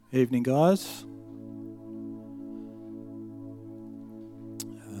Evening, guys.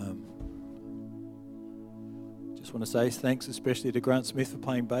 Just want to say thanks especially to Grant Smith for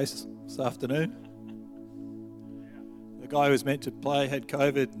playing bass this afternoon. The guy who was meant to play had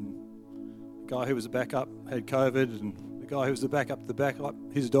COVID, and the guy who was a backup had COVID, and the guy who was the backup,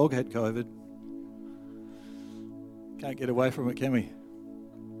 his dog had COVID. Can't get away from it, can we?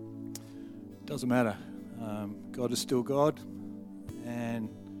 Doesn't matter. God is still God, and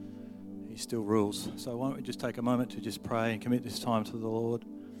He still rules. So why don't we just take a moment to just pray and commit this time to the Lord.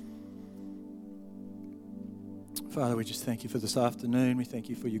 Father, we just thank you for this afternoon. We thank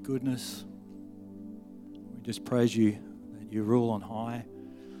you for your goodness. We just praise you that you rule on high.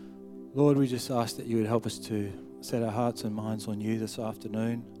 Lord, we just ask that you would help us to set our hearts and minds on you this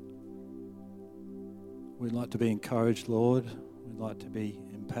afternoon. We'd like to be encouraged, Lord. We'd like to be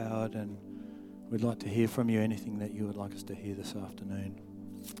empowered, and we'd like to hear from you anything that you would like us to hear this afternoon.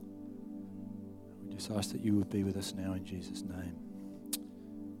 We just ask that you would be with us now in Jesus' name.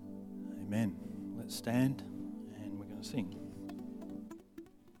 Amen. Let's stand and we're going to sing.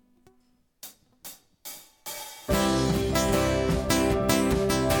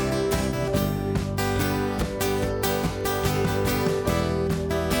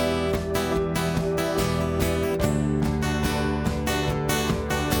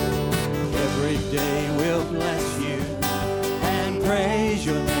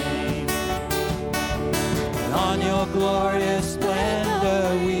 Glorious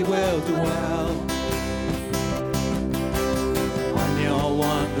splendor we will dwell. On your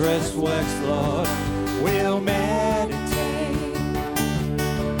wondrous works, Lord, we'll meditate.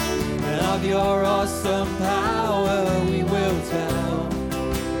 And of your awesome power we will tell.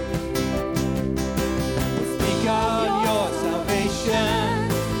 We'll speak of your salvation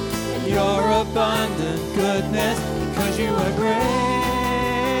and your abundant goodness, because you are greater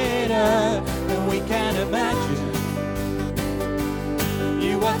than we can imagine.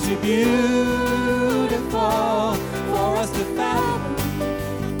 You are too beautiful for us to fathom.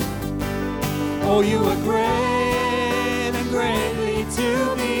 Oh, you are great and greatly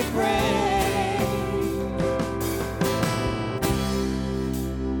to be praised.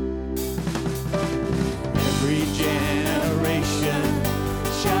 Every generation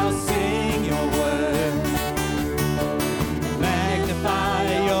shall sing your word, magnify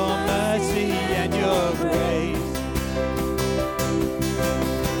your mercy and your grace.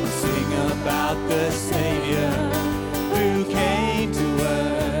 About the Savior who came to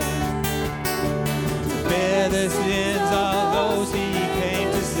earth to bear the sins of those he came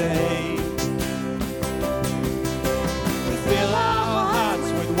to save. To fill our hearts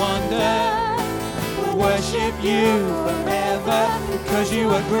with wonder, we'll worship you forever, because you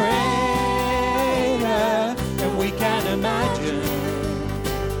are greater than we can imagine.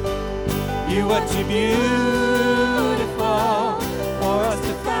 You are too beautiful for us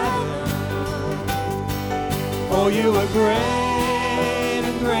to fathom. Oh, you are great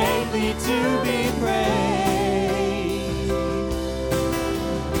and greatly to be praised.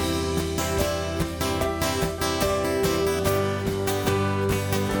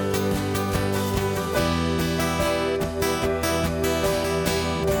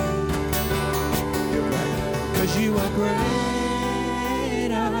 Because you are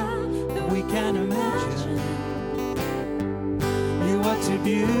greater than we can imagine. You are too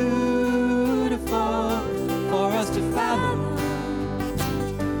beautiful for us to fathom,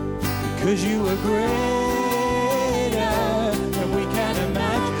 because you are greater than we can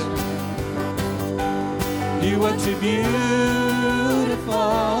imagine. You are too beautiful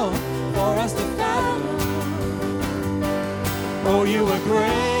for us to fathom. Oh, you are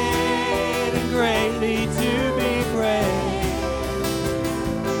great and greatly to be praised.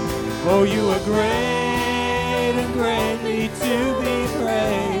 Oh, you are great and greatly to be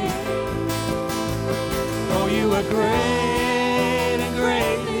praised. Oh, you are great and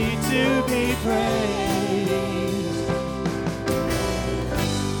greatly to be praised.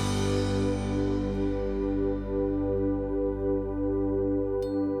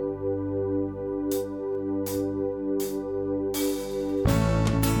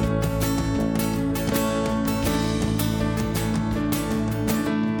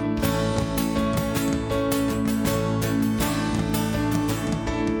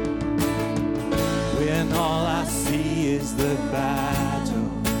 When all I see is the battle,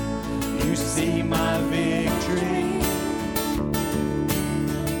 you see my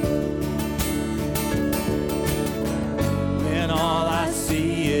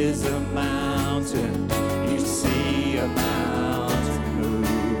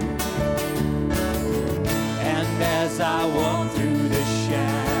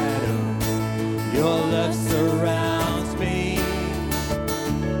Your love surrounds me.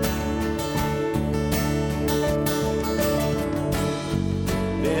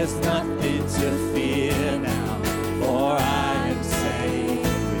 There's nothing to fear now, for I am safe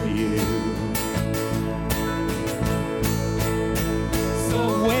with you. So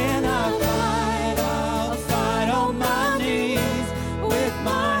when I fight, I'll fight on my knees with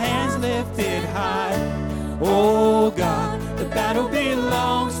my hands lifted high. Oh God, the battle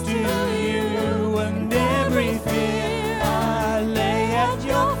belongs to you, and every fear I lay at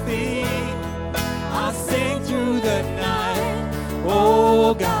your feet. I'll sing through the night.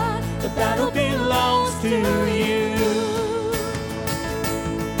 Oh God, the battle belongs to you.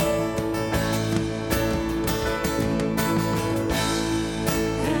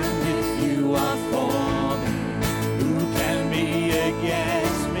 And if you are for me, who can be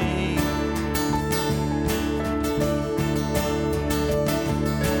against me?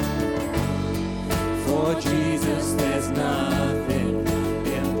 For Jesus, there's nothing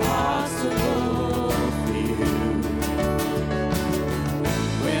impossible for you.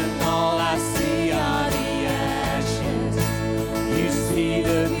 When all I see are the ashes, you see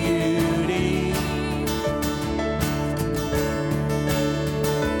the beauty.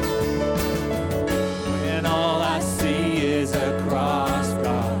 When all I see is a cross,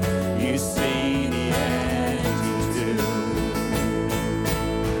 God, you see the end you do.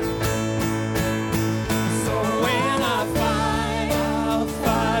 So when I fight, I'll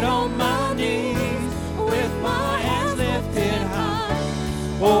fight on my knees with my hands lifted high.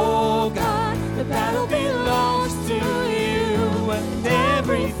 Oh God, the battle belongs to you, and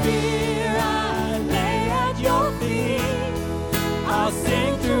every fear I lay at your feet. I'll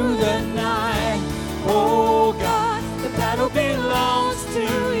sing through the night. Oh God, the battle belongs to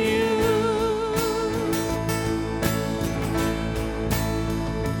you.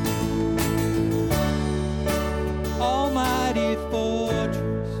 Almighty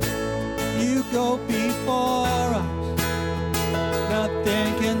fortress, you go before us. Nothing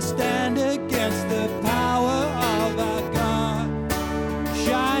can stand against the power of our God.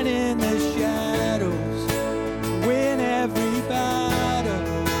 Shine in the shadows, win every battle.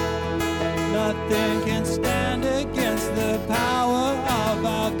 Nothing can stand against the power of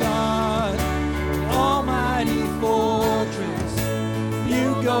our God. Almighty fortress,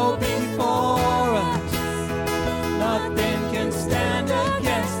 you go before us. Nothing can stand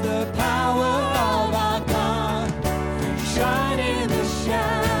against the power of our God. Shine in the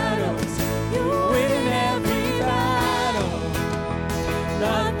shadows, you win every battle.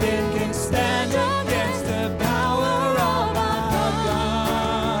 Nothing can stand against the power of our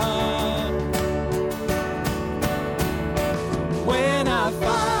God. When I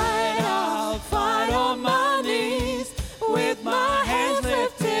fight, I'll fight on my knees with my hands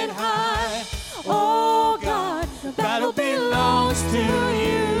lifted high. Oh God, the battle belongs to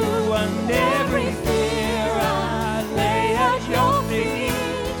you, and every fear I lay at your feet.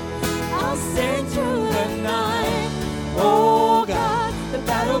 I'll sing through the night. Oh God, the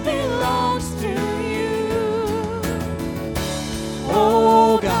battle belongs to you.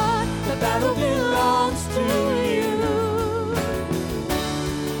 Oh God, the battle belongs to you.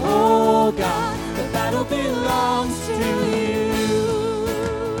 Oh God, the battle belongs to you.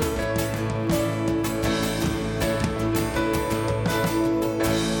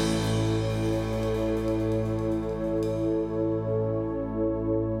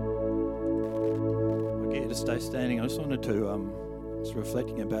 Stay standing. I just wanted to, was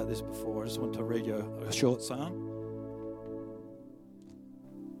reflecting about this before. I just want to read you a short psalm.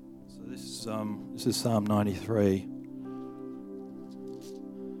 So this is Psalm 93.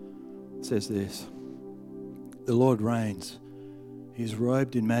 It says this: The Lord reigns. He is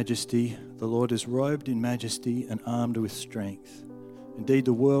robed in majesty. The Lord is robed in majesty and armed with strength. Indeed,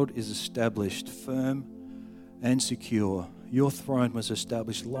 the world is established, firm and secure. Your throne was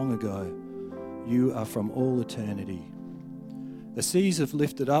established long ago. You are from all eternity. The seas have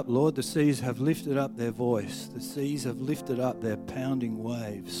lifted up, Lord. The seas have lifted up their voice. The seas have lifted up their pounding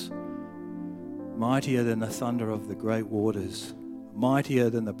waves. Mightier than the thunder of the great waters,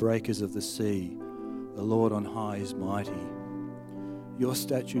 mightier than the breakers of the sea. The Lord on high is mighty. Your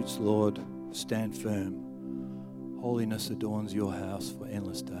statutes, Lord, stand firm. Holiness adorns your house for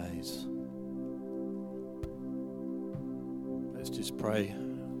endless days. Let's just pray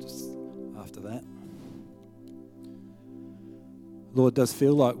just after that. Lord, it does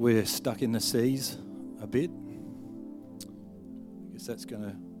feel like we're stuck in the seas a bit. I guess that's going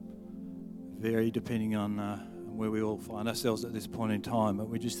to vary depending on where we all find ourselves at this point in time. But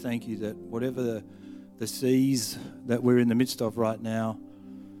we just thank you that whatever the seas that we're in the midst of right now,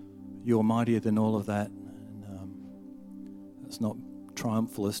 you're mightier than all of that. And it's not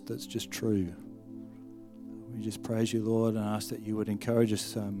triumphalist, it's just true. We just praise you, Lord, and ask that you would encourage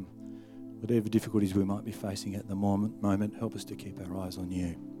us, whatever difficulties we might be facing at the moment, help us to keep our eyes on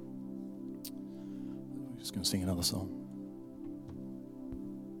you. I'm just going to sing another song.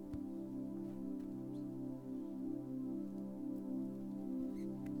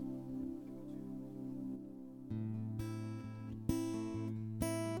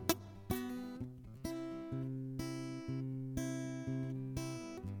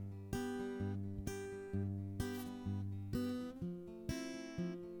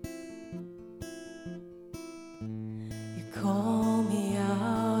 Call me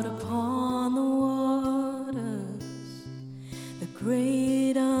out upon the waters, the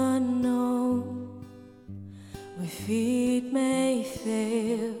great unknown, where feet may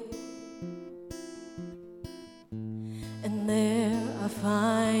fail, and there I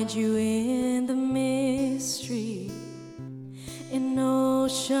find you in the mystery, in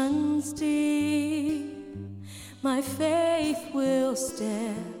oceans deep, my faith will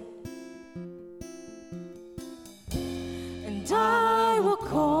stand. I will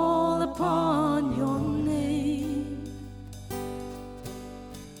call upon your name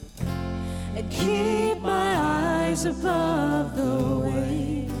and keep my eyes above the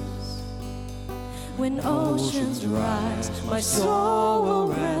waves. When oceans rise, my soul will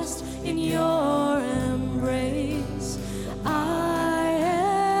rest in your embrace. I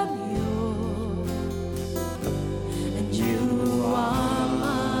am yours, and you are mine.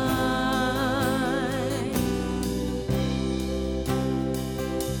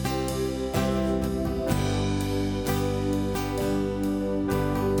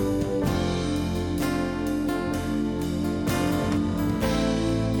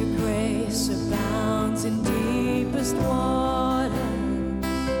 In deepest waters,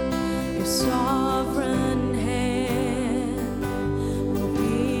 your sovereign hand will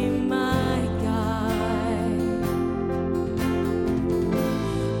be my guide.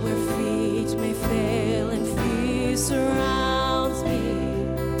 Where feet may fail and fear surrounds me,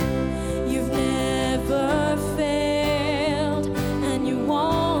 you've never failed and you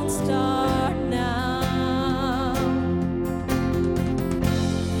won't start now.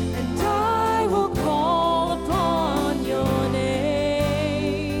 And I will call upon your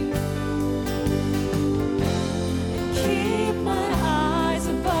name and keep my eyes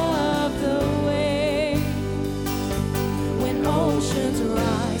above the waves. When oceans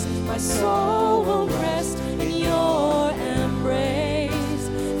rise, my soul will rest in your embrace.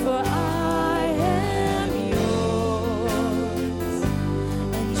 For I am yours,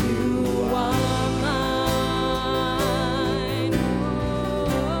 and you are mine.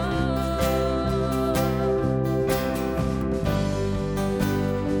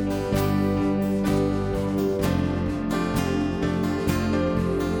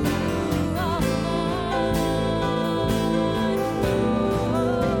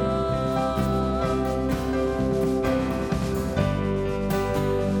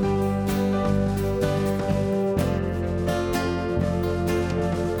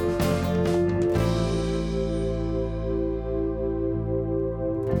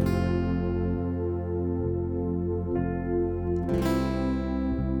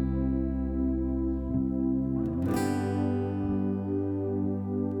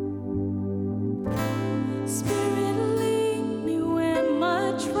 Spirit, lead me where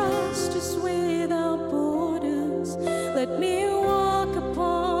my trust is without borders. Let me walk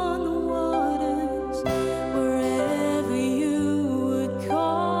upon the waters wherever you would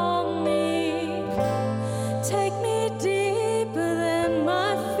call me. Take me deeper than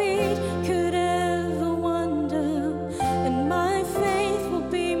my feet could ever wander, and my faith will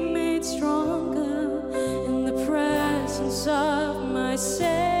be made stronger in the presence of my Savior.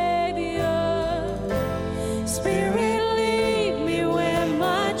 Spirit, lead me where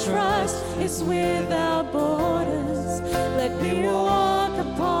my trust is without borders. Let me walk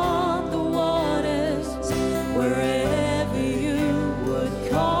upon the waters wherever you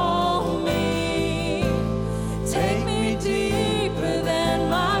would call me. Take me deeper than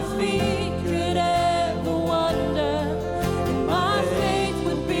my feet could ever wander, and my faith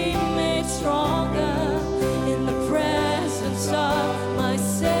would be made stronger in the presence of my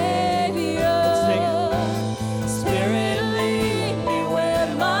Savior.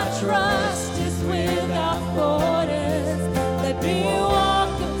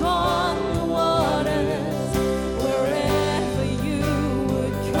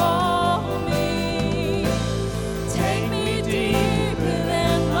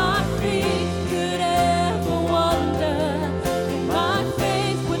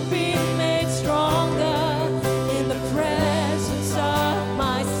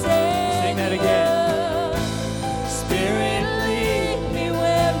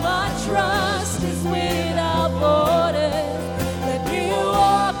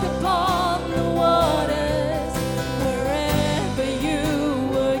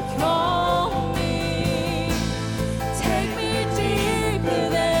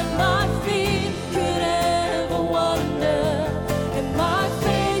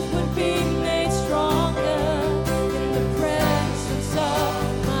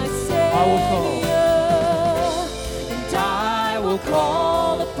 will call. And I will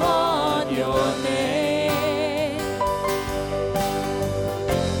call upon your name.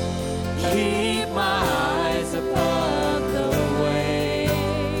 Keep my eyes above the waves.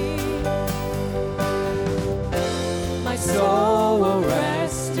 My soul will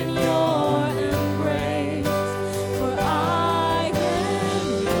rest in your embrace, for I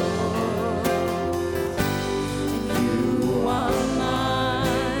am yours, and you are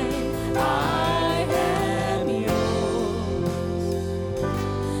mine. I am yours,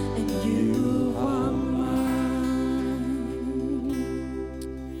 and you are mine.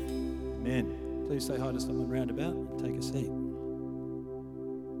 Amen. Please say hi to someone round about and take a seat.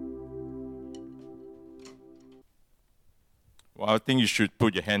 Well, I think you should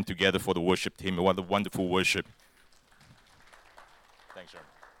put your hand together for the worship team. What a wonderful worship. Thanks, Jeremy.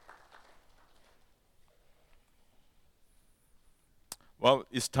 Well,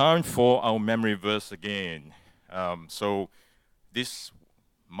 it's time for our memory verse again. So this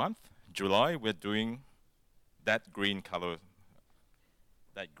month, July, we're doing that green color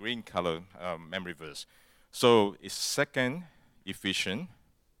memory verse. So it's Ephesians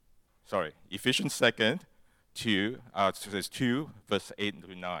 2, 2, verse 8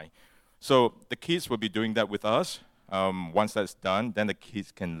 to 9. So the kids will be doing that with us. Once that's done, then the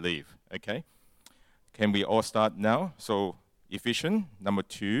kids can leave, okay? Can we all start now? So Ephesians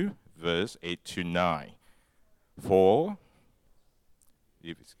 2, verse 8 to 9. For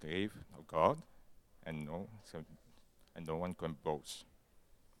if it's gave of God, and no one can boast.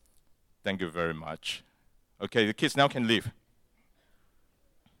 Thank you very much. Okay, the kids now can leave.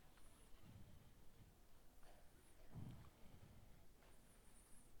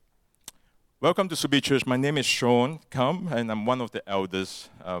 Welcome to Subi Church. My name is Sean Kam, and I'm one of the elders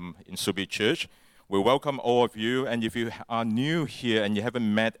in Subi Church. We welcome all of you, and if you are new here and you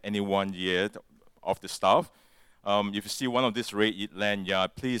haven't met anyone yet of the staff, if you see one of these red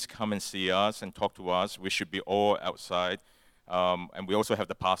lanyard, please come and see us and talk to us. We should be all outside, and we also have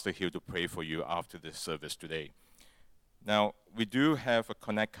the pastor here to pray for you after the service today. Now, we do have a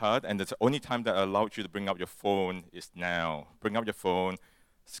Connect card, and the only time that I allowed you to bring up your phone is now. Bring up your phone.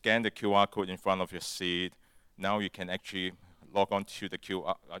 Scan the QR code in front of your seat. Now you can actually log onto the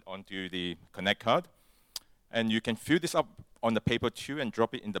Connect card. And you can fill this up on the paper too and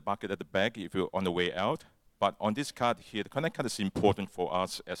drop it in the bucket at the back if you're on the way out. But on this card here, the Connect card is important for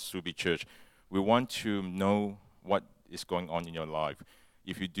us as Subi Church. We want to know what is going on in your life.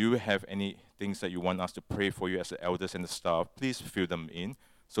 If you do have any things that you want us to pray for you as the elders and the staff, please fill them in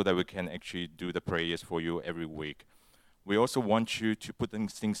so that we can actually do the prayers for you every week. We also want you to put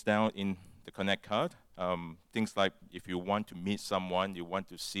things down in the Connect card. Things like if you want to meet someone, you want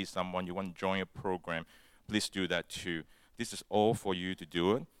to see someone, you want to join a program, please do that too. This is all for you to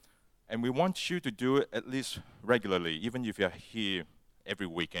do it. And we want you to do it at least regularly, even if you're here every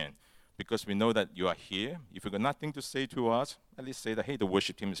weekend. Because we know that you are here. If you've got nothing to say to us, at least say that, hey, the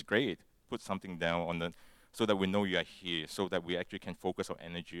worship team is great. Put something down so that we know you are here, so that we actually can focus our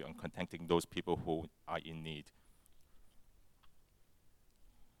energy on contacting those people who are in need.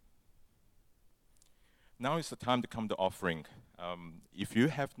 Now is the time to come to offering. If you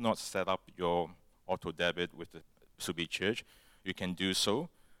have not set up your auto debit with the Subi Church, you can do so.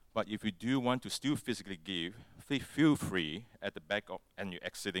 But if you do want to still physically give, feel free at the back and you're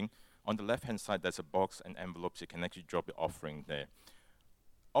exiting. On the left-hand side, there's a box and envelopes. You can actually drop the offering there.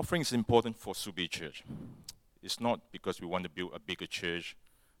 Offering is important for Subi Church. It's not because we want to build a bigger church,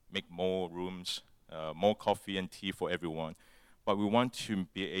 make more rooms, more coffee and tea for everyone. But we want to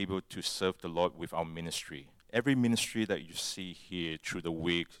be able to serve the Lord with our ministry. Every ministry that you see here through the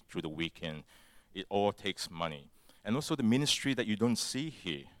week, through the weekend, it all takes money. And also the ministry that you don't see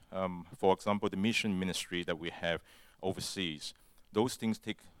here. For example, the mission ministry that we have overseas. Those things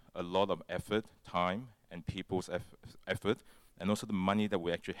take a lot of effort, time, and people's effort, and also the money that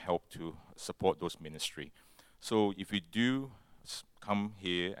we actually help to support those ministry. So if you do come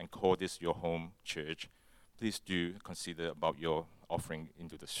here and call this your home church, please do consider about your offering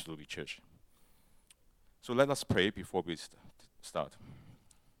into the Subi Church. So let us pray before we start.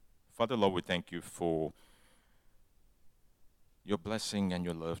 Father, Lord, we thank you for your blessing and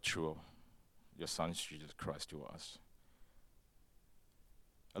your love through your Son, Jesus Christ, to us.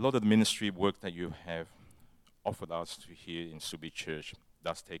 A lot of the ministry work that you have offered us to here in Subi Church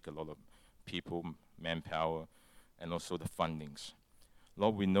does take a lot of people, manpower, and also the fundings.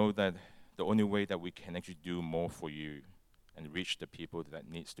 Lord, we know that the only way that we can actually do more for you and reach the people that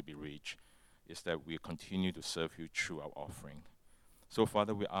needs to be reached is that we continue to serve you through our offering. So,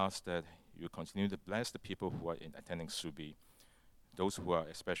 Father, we ask that you continue to bless the people who are attending Subi. those who are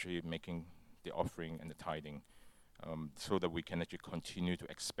especially making the offering and the tithing, so that we can actually continue to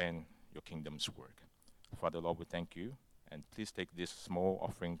expand your kingdom's work. Father, Lord, we thank you, and please take this small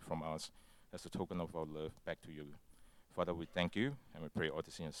offering from us as a token of our love back to you. Father, we thank you, and we pray all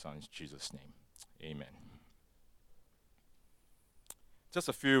this in your Son's Jesus' name. Amen. Just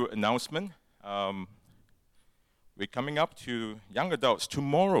a few announcements. We're coming up to young adults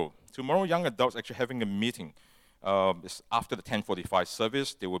tomorrow. Tomorrow, young adults actually having a meeting. It's after the 10:45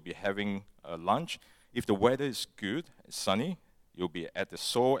 service. They will be having a lunch. If the weather is good, it's sunny, you'll be at the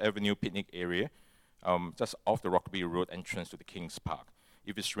Seoul Avenue picnic area, just off the Rockaby Road entrance to the King's Park.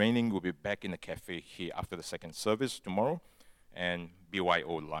 If it's raining, we'll be back in the cafe here after the second service tomorrow, and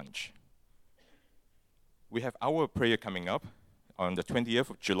BYO lunch. We have our prayer coming up on the 20th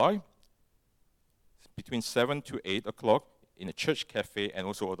of July, between 7 to 8 o'clock in the church cafe and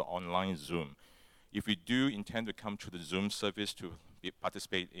also the online Zoom. If you do intend to come to the Zoom service to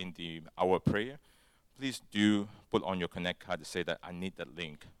participate in our prayer, please do put on your Connect card to say that I need that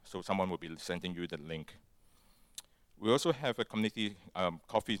link. So someone will be sending you the link. We also have a community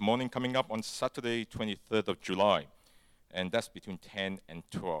coffee morning coming up on Saturday, 23rd of July. And that's between 10 and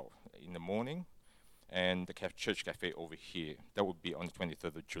 12 in the morning. And the church cafe over here. That will be on the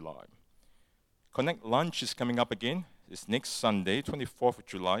 23rd of July. Connect lunch is coming up again. It's next Sunday, 24th of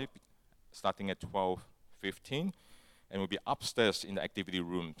July, starting at 12:15. And we'll be upstairs in the activity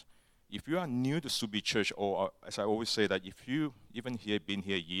room. If you are new to Subi Church, or as I always say, that if you even been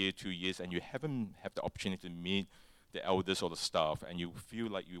here a year, 2 years, and you haven't had the opportunity to meet the elders or the staff, and you feel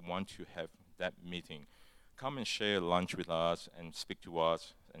like you want to have that meeting, come and share lunch with us and speak to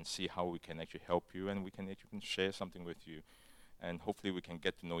us and see how we can actually help you, and we can actually share something with you. And hopefully we can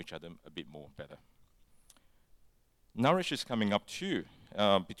get to know each other a bit more better. Nourish is coming up too,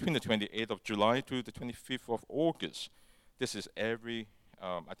 between the 28th of July to the 25th of August. This is every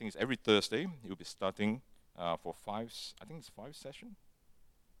Thursday. You'll be starting for 5 sessions.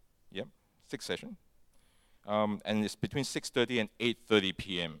 Yep, 6 sessions. And it's between 6:30 and 8:30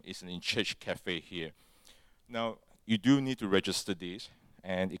 p.m. It's in church cafe here. Now, you do need to register this,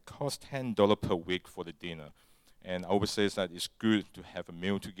 and it costs $10 per week for the dinner. And I always say that it's good to have a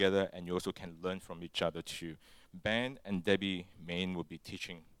meal together, and you also can learn from each other too. Ben and Debbie Main will be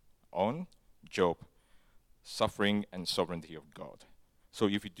teaching on Job, suffering and sovereignty of God. So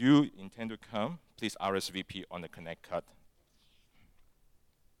if you do intend to come, please RSVP on the Connect card.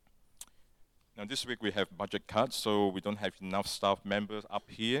 Now this week we have budget cuts, so we don't have enough staff members up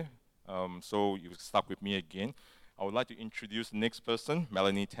here. So you're stuck with me again. I would like to introduce the next person,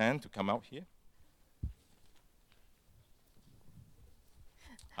 Melanie Tan, to come out here.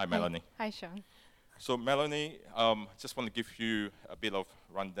 Hi, Melanie. Hi, Sean. So Melanie, just want to give you a bit of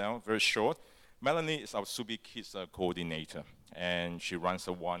rundown, very short. Melanie is our Subi Kids coordinator, and she runs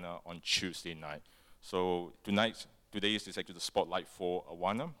Awana on Tuesday night. So today is actually the spotlight for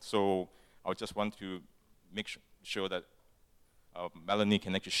Awana. So I just want to make sure that Melanie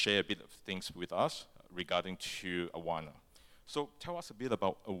can actually share a bit of things with us regarding to Awana. So tell us a bit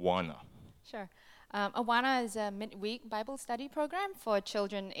about Awana. Sure. Awana is a midweek Bible study program for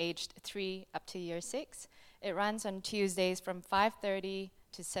children aged 3 up to year 6. It runs on Tuesdays from 5:30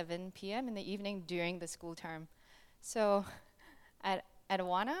 to 7 p.m. in the evening during the school term. So at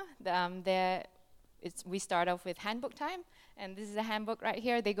Awana, we start off with handbook time, and this is a handbook right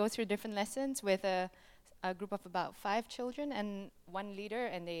here. They go through different lessons with a group of about 5 children and 1 leader,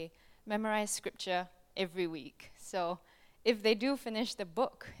 and they memorize scripture every week. So if they do finish the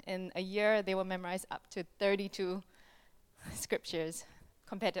book in a year, they will memorize up to 32 scriptures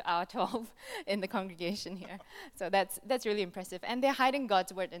compared to our 12 in the congregation here. So that's really impressive. And they're hiding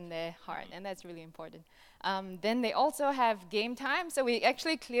God's word in their heart, and that's really important. Then they also have game time. So we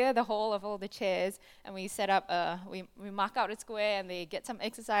actually clear the hall of all the chairs, and we set up, we mark out a square, and they get some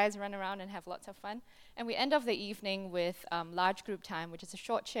exercise, run around, and have lots of fun. And we end off the evening with large group time, which is a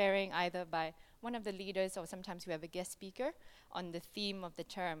short sharing either by one of the leaders, or sometimes we have a guest speaker on the theme of the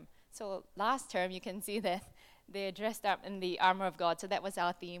term. So last term, you can see that they're dressed up in the armor of God. So that was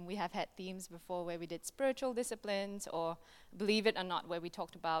our theme. We have had themes before where we did spiritual disciplines, or believe it or not, where we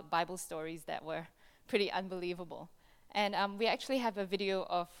talked about Bible stories that were pretty unbelievable. And we actually have a video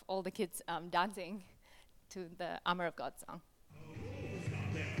of all the kids dancing to the Armor of God song.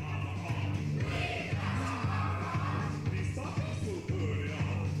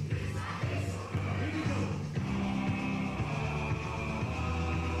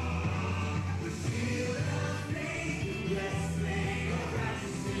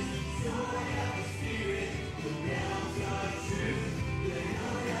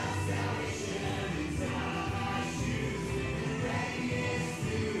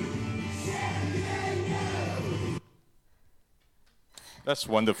 That's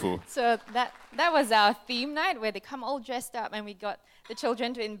wonderful. So that was our theme night where they come all dressed up and we got the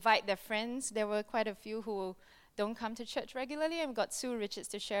children to invite their friends. There were quite a few who don't come to church regularly, and we got Sue Richards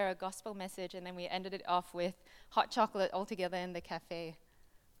to share a gospel message, and then we ended it off with hot chocolate all together in the cafe.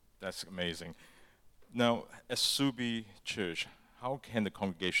 That's amazing. Now, at Subi Church, how can the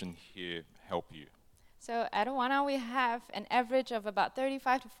congregation here help you? So at Awana, we have an average of about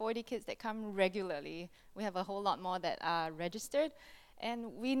 35 to 40 kids that come regularly. We have a whole lot more that are registered.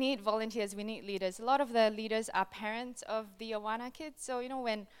 And we need volunteers, we need leaders. A lot of the leaders are parents of the Awana kids. So,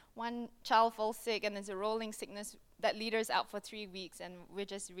 when one child falls sick and there's a rolling sickness, that leader's out for 3 weeks, and we're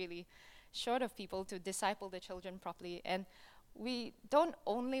just really short of people to disciple the children properly. And we don't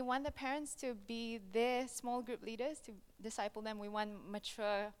only want the parents to be their small group leaders, to disciple them. We want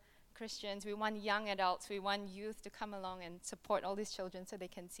mature Christians, we want young adults, we want youth to come along and support all these children so they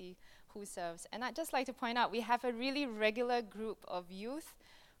can see who serves. And I'd just like to point out, we have a really regular group of youth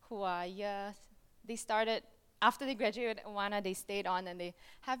who are they started after they graduated at Awana, they stayed on and they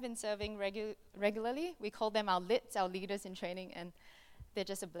have been serving regularly. We call them our LITs, our leaders in training, and they're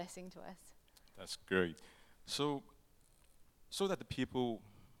just a blessing to us. That's great. So that the people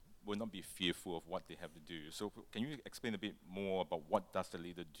will not be fearful of what they have to do. So can you explain a bit more about what does the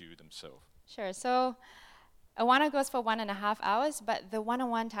leader do themselves? Sure. So Awana goes for 1.5 hours, but the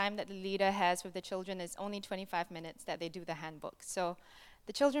one-on-one time that the leader has with the children is only 25 minutes that they do the handbook. So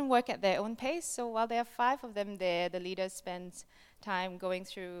the children work at their own pace. So while there are 5 of them there, the leader spends time going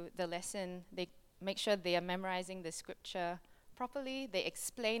through the lesson. They make sure they are memorizing the scripture properly. They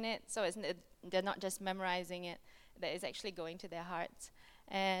explain it, so they're not just memorizing it, that is actually going to their hearts.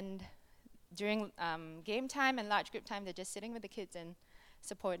 And during game time and large group time, they're just sitting with the kids and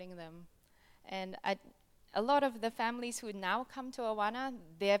supporting them. And a lot of the families who now come to Awana,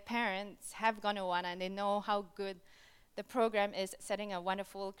 their parents have gone to Awana and they know how good the program is, setting a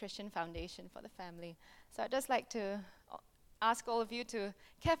wonderful Christian foundation for the family. So I'd just like to ask all of you to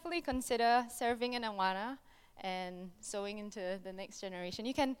carefully consider serving in Awana and sowing into the next generation.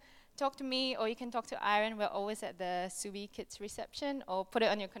 You can talk to me or you can talk to Iron. We're always at the Subi Kids reception, or put it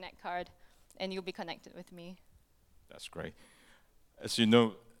on your Connect card and you'll be connected with me. That's great. As you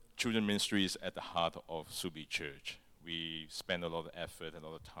know, children ministry is at the heart of Subi Church. We spend a lot of effort and a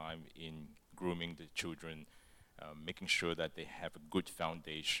lot of time in grooming the children, making sure that they have a good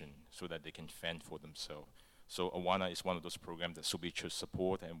foundation so that they can fend for themselves. So Awana is one of those programs that Subi Church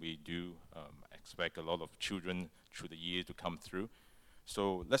support, and we do expect a lot of children through the year to come through.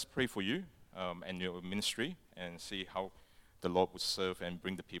 So let's pray for you and your ministry and see how the Lord will serve and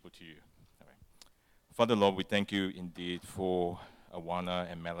bring the people to you. All right. Father, Lord, we thank you indeed for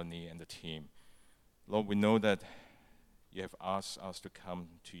Awana and Melanie and the team. Lord, we know that you have asked us to come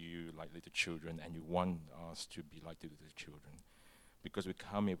to you like little children, and you want us to be like little children because we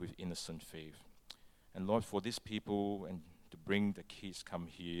come here with innocent faith. And Lord, for these people and to bring the kids come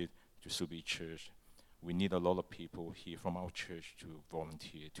here to Subi Church, we need a lot of people here from our church to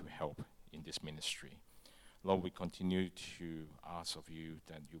volunteer, to help in this ministry. Lord, we continue to ask of you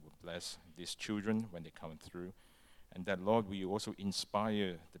that you will bless these children when they come through, and that, Lord, we also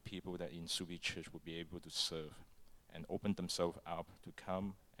inspire the people that in Subi Church will be able to serve and open themselves up to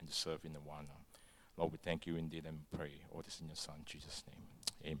come and to serve in Awana. Lord, we thank you indeed and pray all this in your Son, Jesus'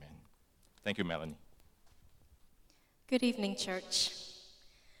 name. Amen. Thank you, Melanie. Good evening, church.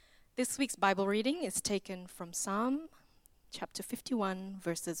 This week's Bible reading is taken from Psalm chapter 51,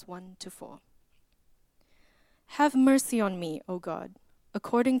 verses 1 to 4. Have mercy on me, O God,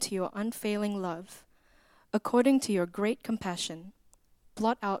 according to your unfailing love. According to your great compassion,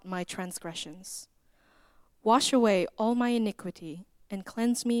 blot out my transgressions. Wash away all my iniquity and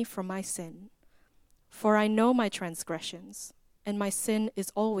cleanse me from my sin. For I know my transgressions, and my sin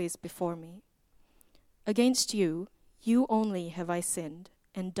is always before me. Against you, you only have I sinned,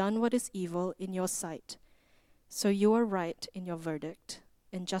 and done what is evil in your sight. So you are right in your verdict,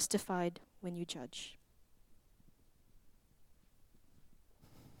 and justified when you judge.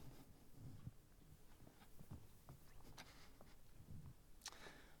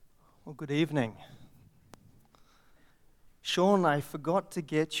 Well, good evening. Sean, I forgot to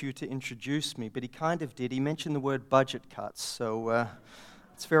get you to introduce me, but he kind of did. He mentioned the word budget cuts, so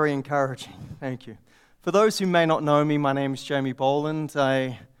it's very encouraging. Thank you. For those who may not know me, my name is Jamie Boland.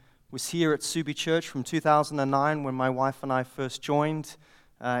 I was here at Subi Church from 2009 when my wife and I first joined.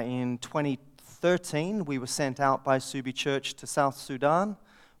 In 2013, we were sent out by Subi Church to South Sudan,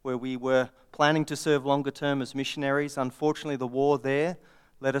 where we were planning to serve longer term as missionaries. Unfortunately, the war there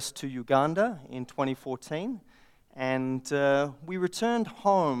led us to Uganda in 2014, and we returned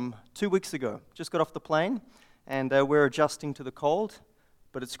home 2 weeks ago. Just got off the plane, and we're adjusting to the cold.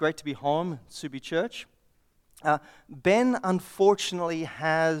 but it's great to be home at Subi Church. Ben, unfortunately,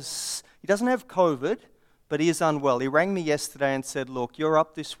 he doesn't have COVID, but he is unwell. He rang me yesterday and said, look, you're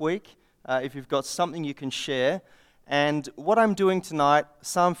up this week. If you've got something you can share. And what I'm doing tonight,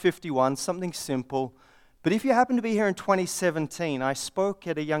 Psalm 51, something simple. But if you happen to be here in 2017, I spoke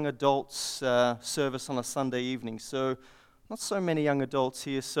at a young adults service on a Sunday evening. So not so many young adults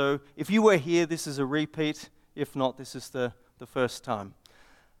here. So if you were here, this is a repeat. If not, this is the first time.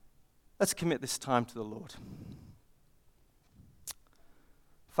 Let's commit this time to the Lord.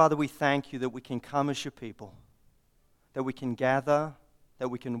 Father, we thank you that we can come as your people, that we can gather, that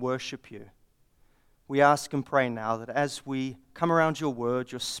we can worship you. We ask and pray now that as we come around your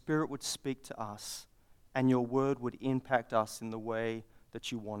word, your Spirit would speak to us and your word would impact us in the way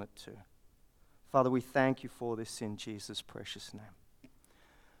that you want it to. Father, we thank you for this in Jesus' precious name.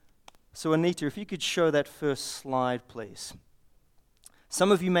 So Anita, if you could show that first slide, please.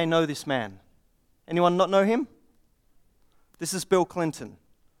 Some of you may know this man. Anyone not know him? This is Bill Clinton.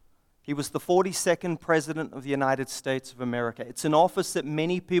 He was the 42nd President of the United States of America. It's an office that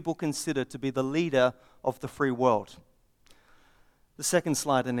many people consider to be the leader of the free world. The second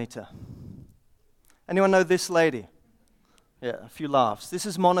slide, Anita. Anyone know this lady? Yeah, a few laughs. This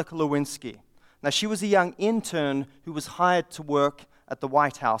is Monica Lewinsky. Now, she was a young intern who was hired to work at the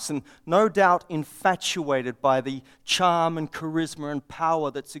White House, and no doubt infatuated by the charm and charisma and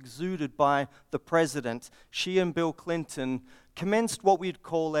power that's exuded by the president, she and Bill Clinton commenced what we'd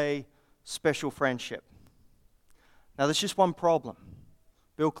call a special friendship. Now, there's just one problem.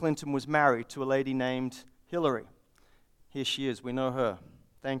 Bill Clinton was married to a lady named Hillary. Here she is. We know her.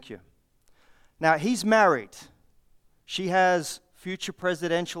 Thank you. Now, he's married. She has future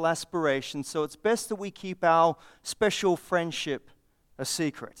presidential aspirations, so it's best that we keep our special friendship a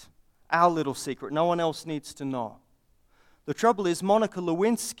secret, our little secret. No one else needs to know. The trouble is, Monica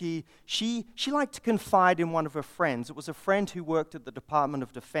Lewinsky, she liked to confide in one of her friends. It was a friend who worked at the Department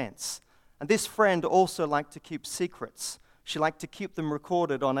of Defense. And this friend also liked to keep secrets. She liked to keep them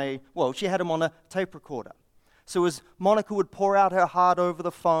recorded she had them on a tape recorder. So as Monica would pour out her heart over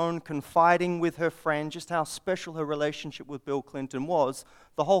the phone, confiding with her friend just how special her relationship with Bill Clinton was,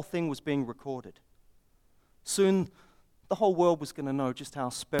 the whole thing was being recorded. Soon, the whole world was going to know just how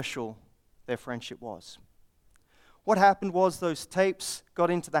special their friendship was. What happened was those tapes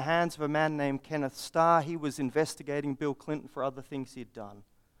got into the hands of a man named Kenneth Starr. He was investigating Bill Clinton for other things he'd done.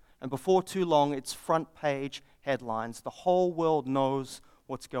 And before too long, it's front page headlines. The whole world knows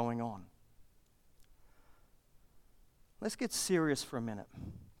what's going on. Let's get serious for a minute,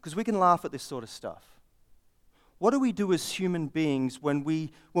 because we can laugh at this sort of stuff. What do we do as human beings when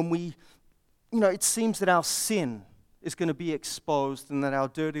we it seems that our sin is going to be exposed and that our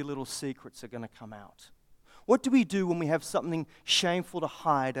dirty little secrets are going to come out? What do we do when we have something shameful to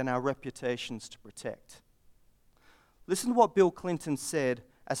hide and our reputations to protect? Listen to what Bill Clinton said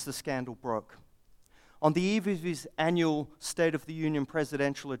as the scandal broke. On the eve of his annual State of the Union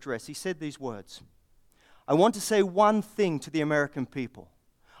presidential address, he said these words: "I want to say one thing to the American people.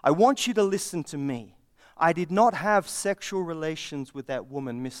 I want you to listen to me. I did not have sexual relations with that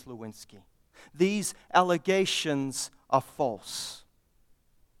woman, Miss Lewinsky. These allegations are false."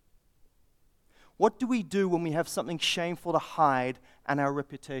 What do we do when we have something shameful to hide and our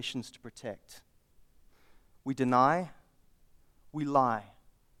reputations to protect? We deny, we lie,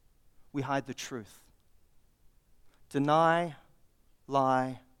 we hide the truth. Deny,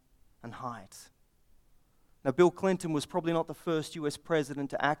 lie, and hide. Now, Bill Clinton was probably not the first U.S.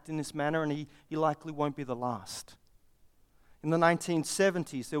 president to act in this manner, and he likely won't be the last. In the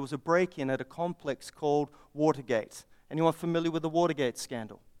 1970s, there was a break-in at a complex called Watergate. Anyone familiar with the Watergate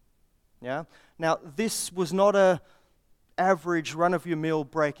scandal? Yeah? Now, this was not a average run-of-your-mill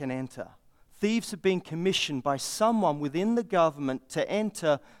break and enter. Thieves had been commissioned by someone within the government to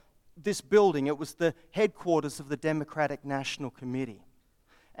enter this building. It was the headquarters of the Democratic National Committee.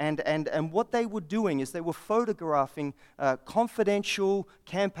 And what they were doing is they were photographing confidential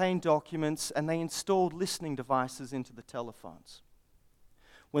campaign documents, and they installed listening devices into the telephones.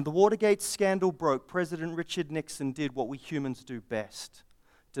 When the Watergate scandal broke, President Richard Nixon did what we humans do best: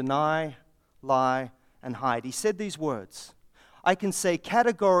 deny, lie, and hide. He said these words: "I can say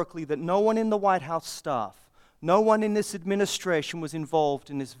categorically that no one in the White House staff, no one in this administration was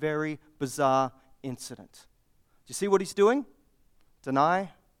involved in this very bizarre incident." Do you see what he's doing?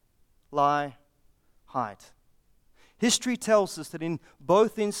 Deny, lie, hide. History tells us that in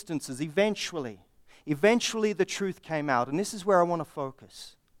both instances, eventually the truth came out. And this is where I want to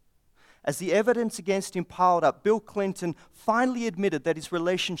focus. As the evidence against him piled up, Bill Clinton finally admitted that his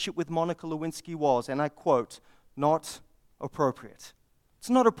relationship with Monica Lewinsky was, and I quote, "not appropriate." It's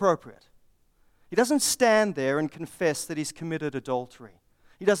not appropriate. He doesn't stand there and confess that he's committed adultery.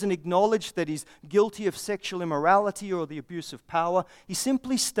 He doesn't acknowledge that he's guilty of sexual immorality or the abuse of power. He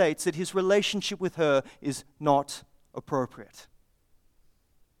simply states that his relationship with her is not appropriate.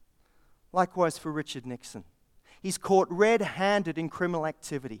 Likewise for Richard Nixon. He's caught red-handed in criminal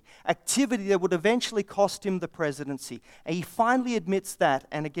activity that would eventually cost him the presidency. And he finally admits that,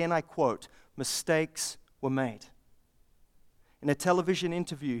 and again I quote, mistakes were made. In a television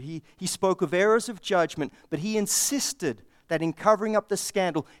interview, he spoke of errors of judgment, but he insisted that in covering up the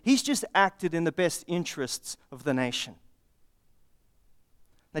scandal, he's just acted in the best interests of the nation.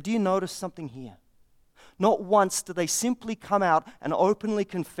 Now, do you notice something here? Not once do they simply come out and openly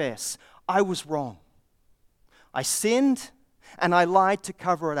confess, I was wrong. I sinned, and I lied to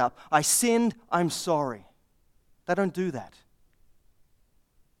cover it up. I sinned, I'm sorry. They don't do that.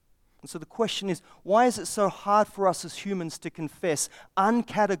 And so the question is, why is it so hard for us as humans to confess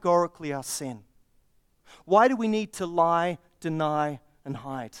uncategorically our sin? Why do we need to lie, deny, and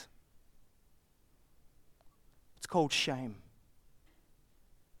hide? It's called shame.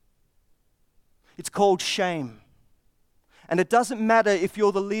 It's called shame. And it doesn't matter if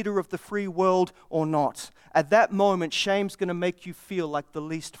you're the leader of the free world or not. At that moment, shame's going to make you feel like the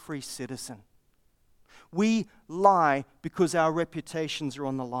least free citizen. We lie because our reputations are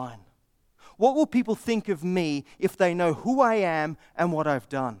on the line. What will people think of me if they know who I am and what I've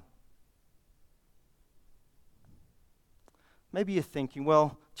done? Maybe you're thinking,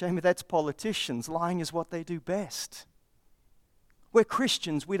 well, Jamie, that's politicians. Lying is what they do best. We're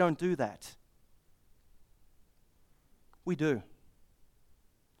Christians, we don't do that. We do.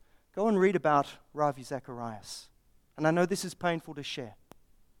 Go and read about Ravi Zacharias. And I know this is painful to share.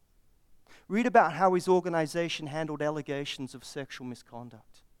 Read about how his organization handled allegations of sexual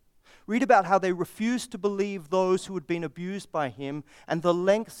misconduct. Read about how they refused to believe those who had been abused by him and the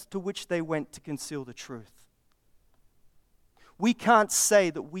lengths to which they went to conceal the truth. We can't say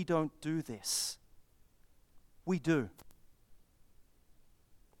that we don't do this. We do.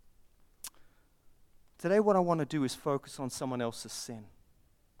 Today what I want to do is focus on someone else's sin.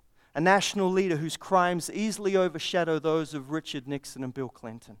 A national leader whose crimes easily overshadow those of Richard Nixon and Bill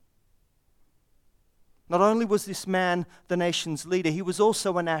Clinton. Not only was this man the nation's leader, he was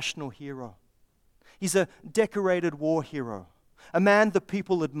also a national hero. He's a decorated war hero, a man that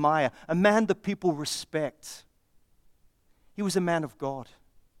people admire, a man that people respect. He was a man of God.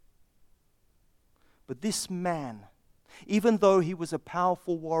 But this man, even though he was a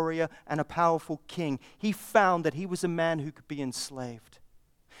powerful warrior and a powerful king, he found that he was a man who could be enslaved.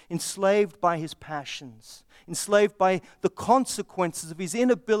 Enslaved by his passions, enslaved by the consequences of his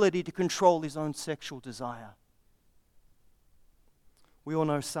inability to control his own sexual desire. We all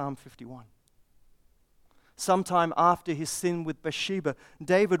know Psalm 51. Sometime after his sin with Bathsheba,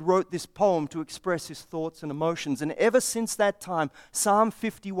 David wrote this poem to express his thoughts and emotions. And ever since that time, Psalm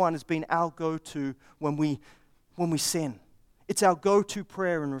 51 has been our go-to when we sin. It's our go-to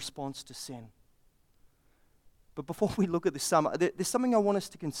prayer in response to sin. But before we look at this psalm, there's something I want us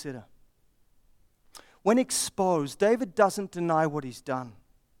to consider. When exposed, David doesn't deny what he's done.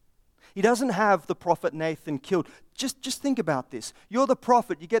 He doesn't have the prophet Nathan killed. Just think about this. You're the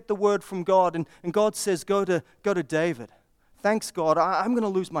prophet, you get the word from God, and God says, go to David. Thanks, God, I'm going to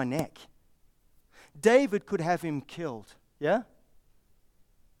lose my neck. David could have him killed, yeah?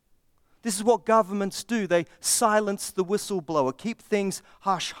 This is what governments do. They silence the whistleblower, keep things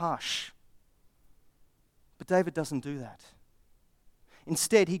hush-hush. But David doesn't do that.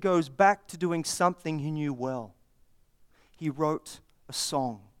 Instead, he goes back to doing something he knew well. He wrote a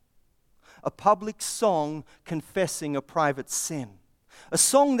song. A public song confessing a private sin. A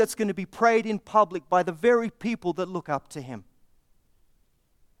song that's going to be prayed in public by the very people that look up to him.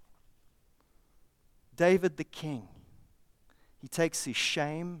 David the king, he takes his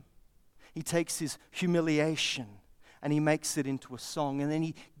shame, he takes his humiliation, and he makes it into a song. And then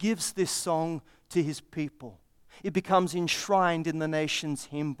he gives this song to his people. It becomes enshrined in the nation's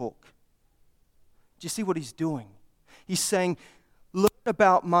hymn book. Do you see what he's doing? He's saying, learn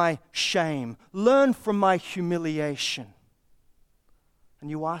about my shame. Learn from my humiliation. And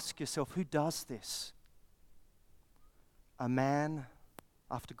you ask yourself, who does this? A man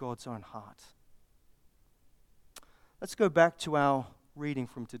after God's own heart. Let's go back to our reading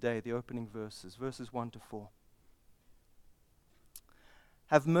from today, the opening verses 1 to 4.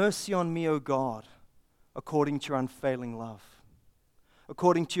 Have mercy on me, O God, according to your unfailing love.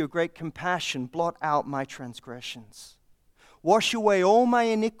 According to your great compassion, blot out my transgressions. Wash away all my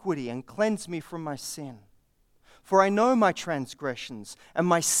iniquity and cleanse me from my sin. For I know my transgressions, and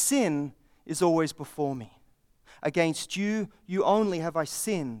my sin is always before me. Against you, you only have I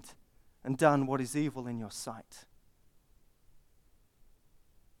sinned and done what is evil in your sight.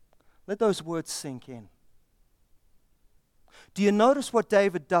 Let those words sink in. Do you notice what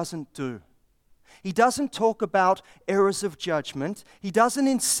David doesn't do? He doesn't talk about errors of judgment. He doesn't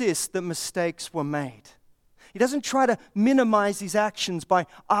insist that mistakes were made. He doesn't try to minimize his actions by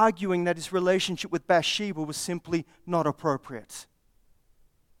arguing that his relationship with Bathsheba was simply not appropriate.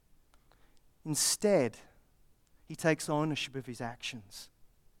 Instead, he takes ownership of his actions.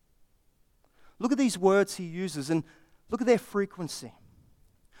 Look at these words he uses and look at their frequency.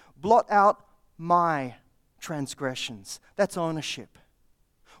 Blot out my transgressions. That's ownership.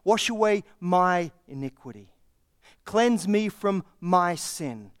 Wash away my iniquity. Cleanse me from my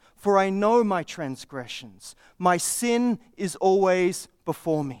sin. For I know my transgressions. My sin is always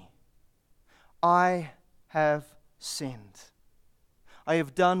before me. I have sinned. I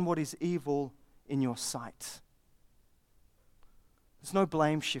have done what is evil in your sight. There's no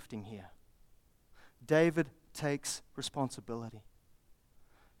blame shifting here. David takes responsibility.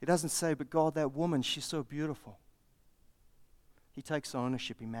 He doesn't say, but God, that woman, she's so beautiful. He takes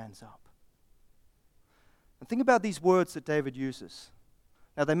ownership, he mans up. And think about these words that David uses.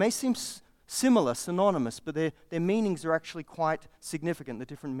 Now, they may seem similar, synonymous, but their meanings are actually quite significant, the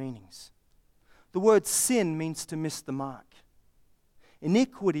different meanings. The word sin means to miss the mark.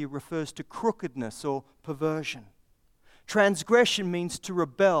 Iniquity refers to crookedness or perversion. Transgression means to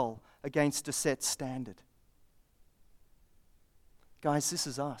rebel against a set standard. Guys, this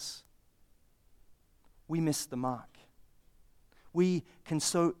is us. We miss the mark. We can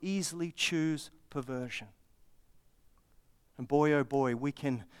so easily choose perversion. And boy, oh boy, we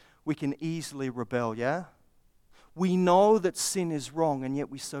can easily rebel, yeah? We know that sin is wrong, and yet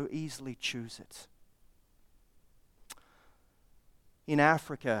we so easily choose it. In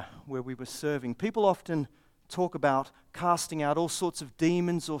Africa, where we were serving, people often talk about casting out all sorts of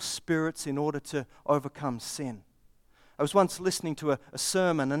demons or spirits in order to overcome sin. I was once listening to a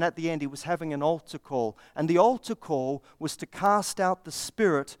sermon, and at the end he was having an altar call. And the altar call was to cast out the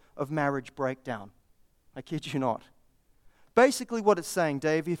spirit of marriage breakdown. I kid you not. Basically what it's saying,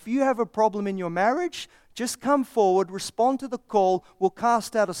 Dave, if you have a problem in your marriage, just come forward, respond to the call, we'll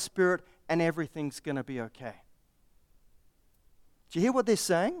cast out a spirit, and everything's going to be okay. Do you hear what they're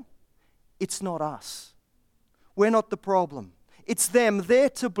saying? It's not us. We're not the problem. It's them. They're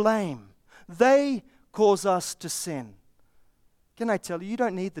to blame. They cause us to sin. Can I tell you, you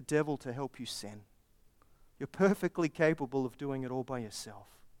don't need the devil to help you sin. You're perfectly capable of doing it all by yourself.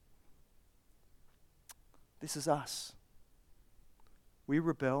 This is us. We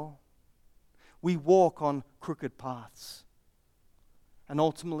rebel. We walk on crooked paths. And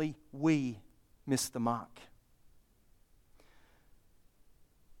ultimately, we miss the mark.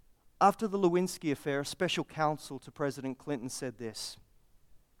 After the Lewinsky affair, a special counsel to President Clinton said this: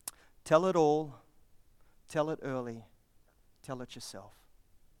 tell it all, tell it early, tell it yourself.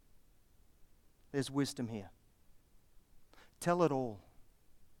 There's wisdom here. Tell it all,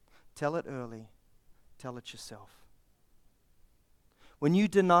 tell it early, tell it yourself. When you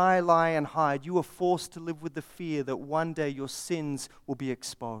deny, lie, and hide, you are forced to live with the fear that one day your sins will be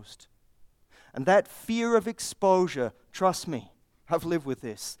exposed. And that fear of exposure, trust me, I've lived with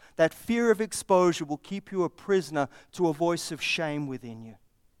this. That fear of exposure will keep you a prisoner to a voice of shame within you.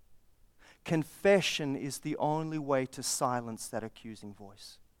 Confession is the only way to silence that accusing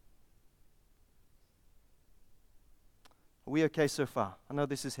voice. Are we okay so far? I know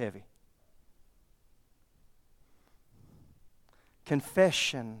this is heavy.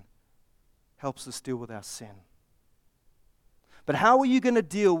 Confession helps us deal with our sin. But how are you going to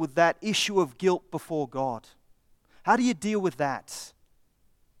deal with that issue of guilt before God? How do you deal with that?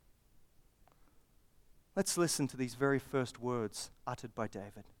 Let's listen to these very first words uttered by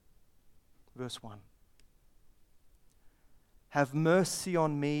David. Verse 1. Have mercy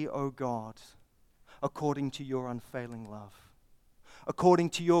on me, O God, according to your unfailing love. According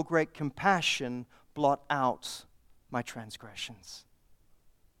to your great compassion, blot out my transgressions.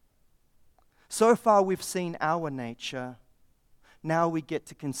 So far we've seen our nature. Now we get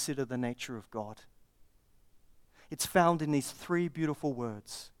to consider the nature of God. It's found in these three beautiful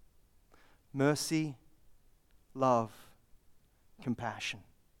words: mercy, love, compassion.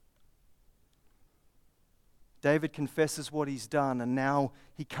 David confesses what he's done, and now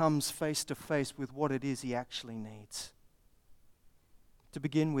he comes face to face with what it is he actually needs. To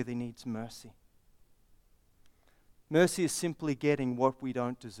begin with, he needs mercy. Mercy is simply getting what we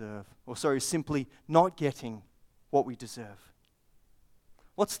don't deserve. Simply not getting what we deserve.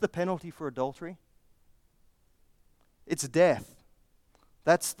 What's the penalty for adultery? It's death.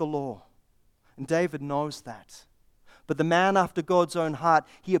 That's the law. And David knows that. But the man after God's own heart,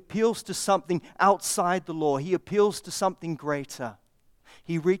 he appeals to something outside the law. He appeals to something greater.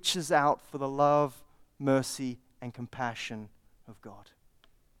 He reaches out for the love, mercy, and compassion of God.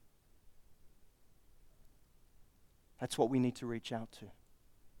 That's what we need to reach out to.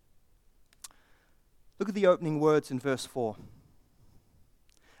 Look at the opening words in verse 4.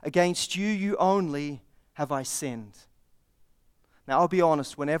 Against you only have I sinned. Now, I'll be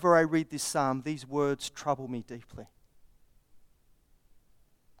honest, whenever I read this psalm, these words trouble me deeply.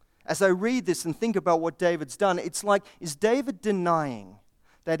 As I read this and think about what David's done, it's like, is David denying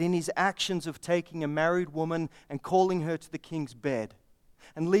that in his actions of taking a married woman and calling her to the king's bed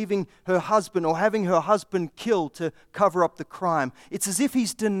and leaving her husband or having her husband killed to cover up the crime, it's as if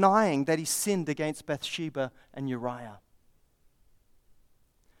he's denying that he sinned against Bathsheba and Uriah.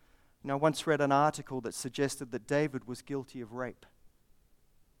 I once read an article that suggested that David was guilty of rape.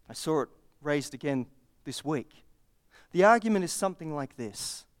 I saw it raised again this week. The argument is something like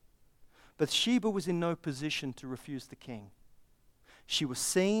this. Bathsheba was in no position to refuse the king. She was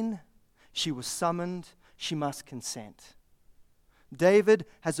seen, she was summoned, she must consent. David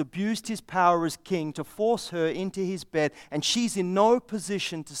has abused his power as king to force her into his bed, and she's in no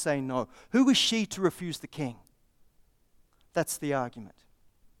position to say no. Who is she to refuse the king? That's the argument.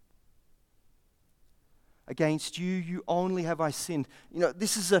 Against you only have I sinned.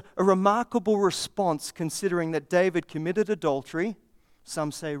 This is a remarkable response considering that David committed adultery,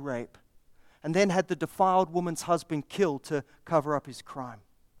 some say rape, and then had the defiled woman's husband killed to cover up his crime.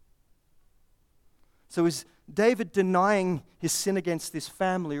 So is David denying his sin against this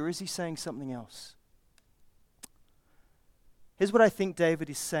family, or is he saying something else? Here's what I think David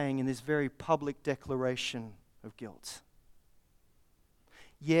is saying in this very public declaration of guilt.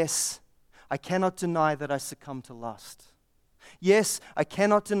 Yes, I cannot deny that I succumbed to lust. Yes, I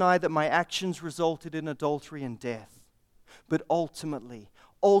cannot deny that my actions resulted in adultery and death. But ultimately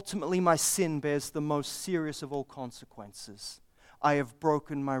my sin bears the most serious of all consequences. I have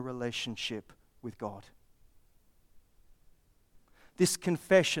broken my relationship with God. This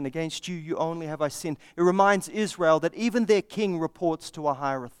confession, against you only have I sinned, it reminds Israel that even their king reports to a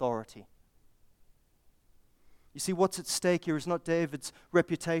higher authority. You see, what's at stake here is not David's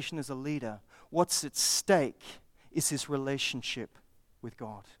reputation as a leader. What's at stake is his relationship with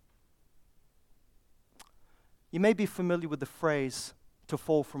God. You may be familiar with the phrase, to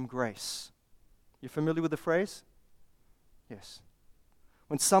fall from grace. You familiar with the phrase? Yes.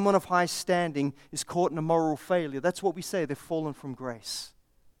 When someone of high standing is caught in a moral failure, that's what we say, they've fallen from grace.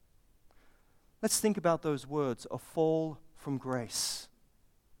 Let's think about those words, a fall from grace.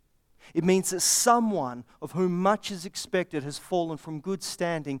 It means that someone of whom much is expected has fallen from good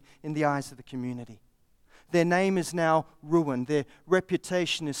standing in the eyes of the community. Their name is now ruined. Their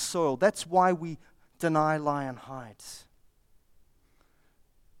reputation is soiled. That's why we deny, lie, and hide.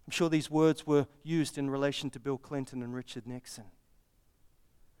 I'm sure these words were used in relation to Bill Clinton and Richard Nixon.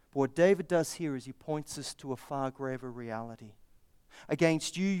 But what David does here is he points us to a far graver reality.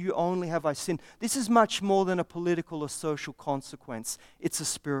 Against you only have I sinned. This is much more than a political or social consequence. It's a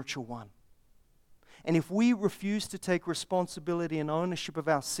spiritual one. And if we refuse to take responsibility and ownership of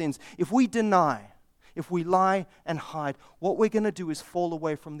our sins, if we deny, if we lie and hide, what we're going to do is fall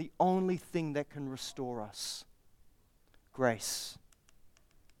away from the only thing that can restore us: grace.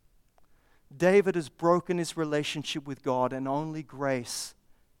 David has broken his relationship with God, and only grace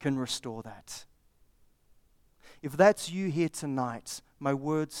can restore that. If that's you here tonight, my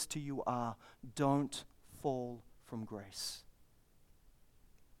words to you are, don't fall from grace.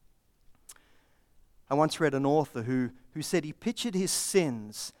 I once read an author who said he pictured his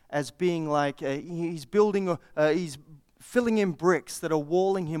sins as being like he's filling in bricks that are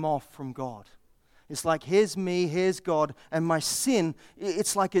walling him off from God. It's like, here's me, here's God, and my sin,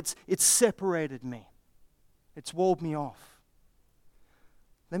 it's like it's separated me. It's walled me off.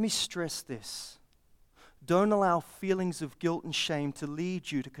 Let me stress this. Don't allow feelings of guilt and shame to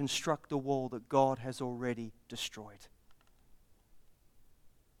lead you to construct a wall that God has already destroyed.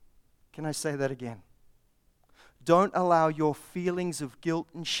 Can I say that again? Don't allow your feelings of guilt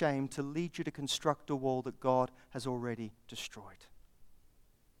and shame to lead you to construct a wall that God has already destroyed.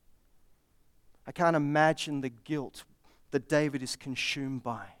 I can't imagine the guilt that David is consumed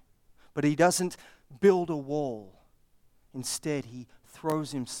by. But he doesn't build a wall. Instead, he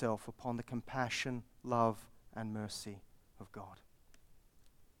throws himself upon the compassion, love, and mercy of God.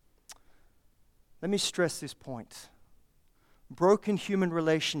 Let me stress this point. Broken human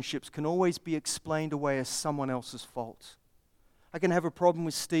relationships can always be explained away as someone else's fault. I can have a problem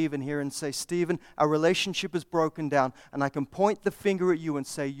with Stephen here and say, Stephen, our relationship is broken down, and I can point the finger at you and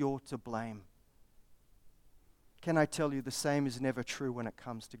say, you're to blame. Can I tell you, the same is never true when it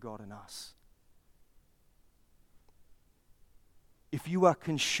comes to God and us. If you are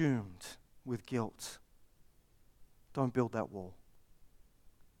consumed with guilt, don't build that wall.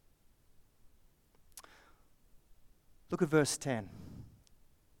 Look at verse 10.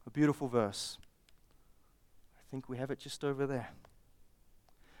 A beautiful verse. I think we have it just over there.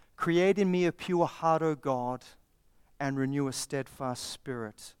 Create in me a pure heart, O God, and renew a steadfast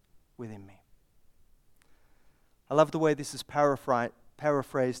spirit within me. I love the way this is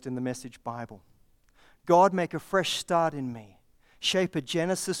paraphrased in the Message Bible. God, make a fresh start in me. Shape a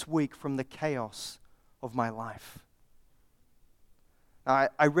Genesis week from the chaos of my life. Now,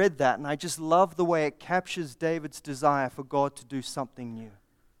 I read that and I just love the way it captures David's desire for God to do something new.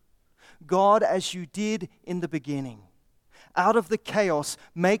 God, as you did in the beginning, out of the chaos,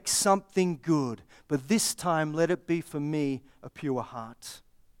 make something good, but this time let it be for me a pure heart.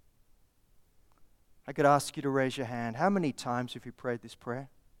 I could ask you to raise your hand. How many times have you prayed this prayer?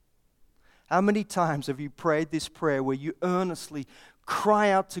 How many times have you prayed this prayer where you earnestly cry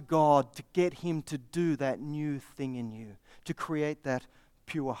out to God to get Him to do that new thing in you, to create that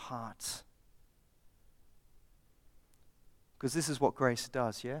pure heart? Because this is what grace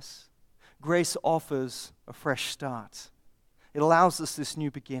does, yes? Grace offers a fresh start. It allows us this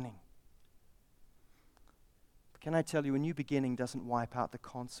new beginning. But can I tell you, a new beginning doesn't wipe out the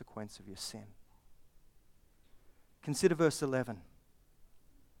consequence of your sin. Consider verse 11.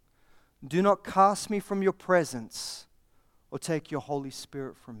 Do not cast me from your presence or take your Holy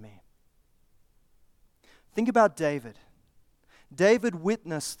Spirit from me. Think about David. David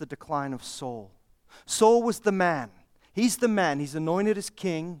witnessed the decline of Saul. Saul was the man. He's the man. He's anointed as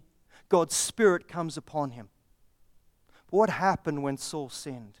king. God's Spirit comes upon him. But what happened when Saul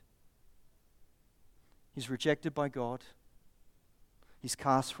sinned? He's rejected by God. He's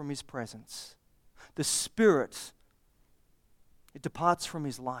cast from His presence. The Spirit, it departs from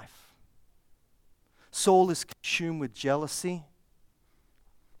his life. Saul is consumed with jealousy.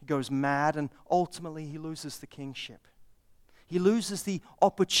 He goes mad, and ultimately he loses the kingship. He loses the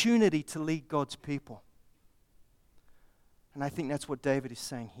opportunity to lead God's people. And I think that's what David is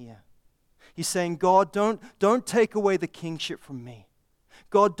saying here. He's saying, God, don't take away the kingship from me.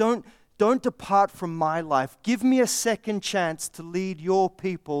 God, don't depart from my life. Give me a second chance to lead your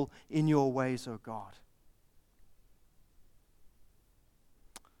people in your ways, O God.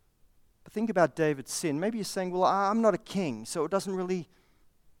 But think about David's sin. Maybe you're saying, well, I'm not a king, so it doesn't really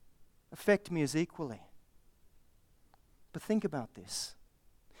affect me as equally. But think about this.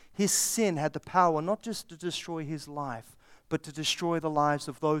 His sin had the power not just to destroy his life, but to destroy the lives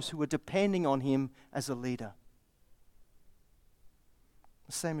of those who were depending on him as a leader.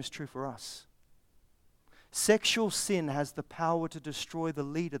 The same is true for us. Sexual sin has the power to destroy the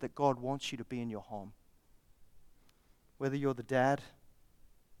leader that God wants you to be in your home. Whether you're the dad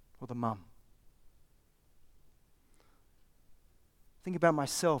or the mum. Think about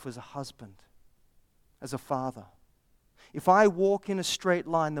myself as a husband, as a father. If I walk in a straight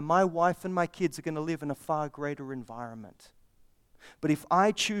line, then my wife and my kids are going to live in a far greater environment. But if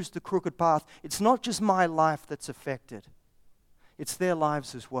I choose the crooked path, it's not just my life that's affected. It's their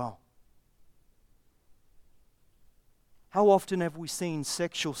lives as well. How often have we seen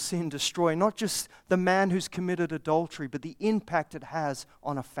sexual sin destroy not just the man who's committed adultery, but the impact it has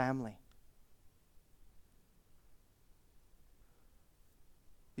on a family?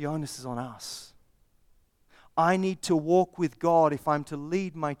 The onus is on us. I need to walk with God if I'm to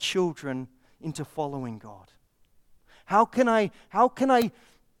lead my children into following God. How can I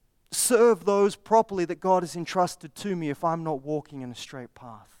serve those properly that God has entrusted to me if I'm not walking in a straight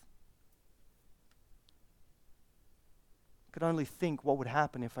path? I could only think what would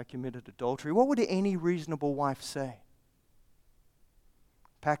happen if I committed adultery. What would any reasonable wife say?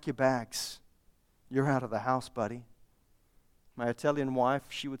 Pack your bags. You're out of the house, buddy. My Italian wife,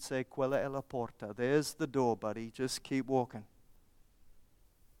 she would say, Quella è la porta. There's the door, buddy. Just keep walking.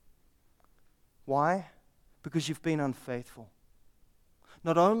 Why? Because you've been unfaithful.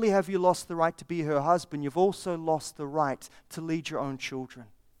 Not only have you lost the right to be her husband, you've also lost the right to lead your own children.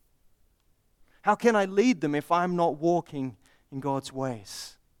 How can I lead them if I'm not walking in God's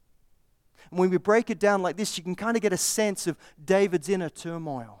ways? And when we break it down like this, you can kind of get a sense of David's inner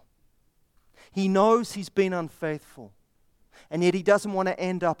turmoil. He knows he's been unfaithful, and yet he doesn't want to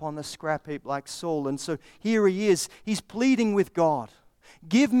end up on the scrap heap like Saul. And so here he is. He's pleading with God.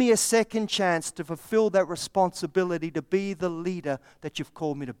 Give me a second chance to fulfill that responsibility to be the leader that you've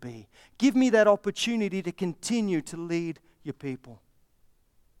called me to be. Give me that opportunity to continue to lead your people.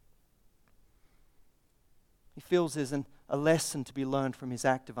 He feels there's a lesson to be learned from his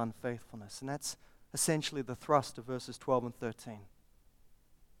act of unfaithfulness, and that's essentially the thrust of verses 12 and 13.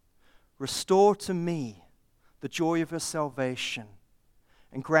 Restore to me the joy of your salvation,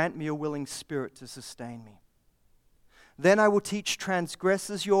 and grant me a willing spirit to sustain me. Then I will teach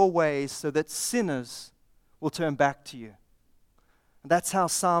transgressors your ways, so that sinners will turn back to you. And that's how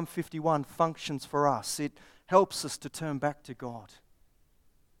Psalm 51 functions for us. It helps us to turn back to God.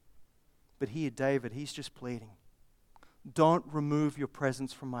 But here, David, he's just pleading, don't remove your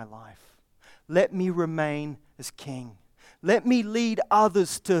presence from my life. Let me remain as king. Let me lead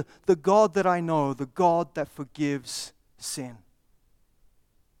others to the God that I know, the God that forgives sin.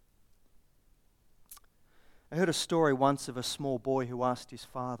 I heard a story once of a small boy who asked his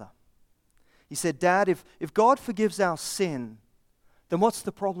father. He said, Dad, if God forgives our sin, then what's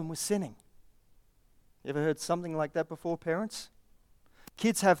the problem with sinning? You ever heard something like that before, parents?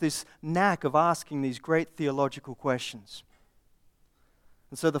 Kids have this knack of asking these great theological questions.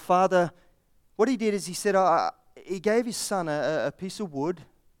 And so the father, what he did is he said, he gave his son a piece of wood,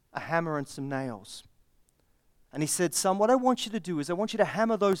 a hammer, and some nails. And he said, son, what I want you to do is I want you to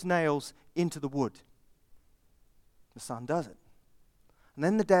hammer those nails into the wood. The son does it. And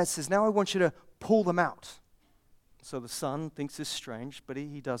then the dad says, now I want you to pull them out. So the son thinks it's strange, but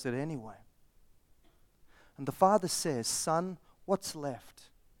he does it anyway. And the father says, son, what's left?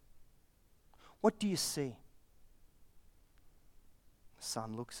 What do you see? The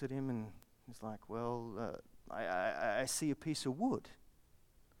son looks at him and he's like, well, I see a piece of wood.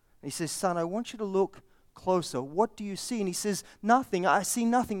 And he says, son, I want you to look closer. What do you see? And he says, nothing. I see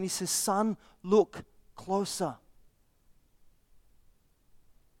nothing. And he says, son, look closer.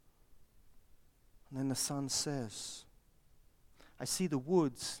 And then the son says, I see the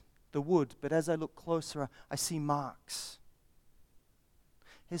wood, but as I look closer, I see marks.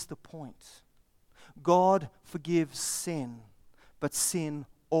 Here's the point. God forgives sin, but sin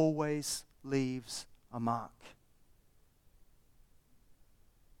always leaves a mark.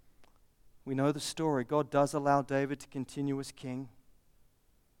 We know the story. God does allow David to continue as king.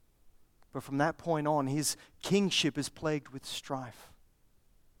 But from that point on, his kingship is plagued with strife.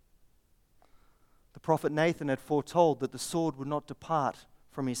 The prophet Nathan had foretold that the sword would not depart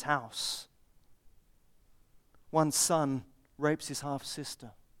from his house. One son rapes his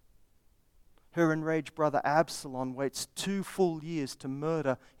half-sister. Her enraged brother Absalom waits 2 full years to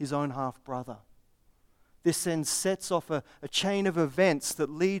murder his own half-brother. This then sets off a chain of events that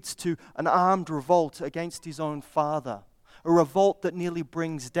leads to an armed revolt against his own father, a revolt that nearly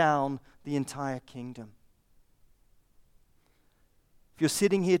brings down the entire kingdom. If you're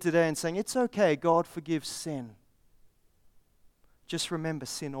sitting here today and saying, it's okay, God forgives sin, just remember,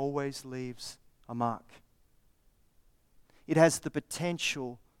 sin always leaves a mark. It has the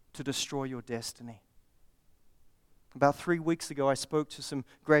potential to destroy your destiny. About 3 weeks ago, I spoke to some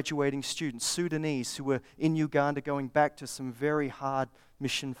graduating students, Sudanese, who were in Uganda going back to some very hard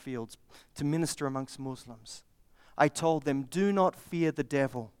mission fields to minister amongst Muslims. I told them, do not fear the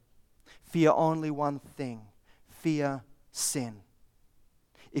devil. Fear only one thing. Fear sin.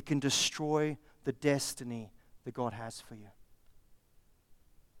 It can destroy the destiny that God has for you.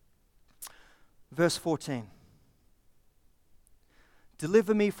 Verse 14.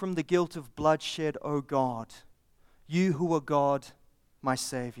 Deliver me from the guilt of bloodshed, O God, you who are God, my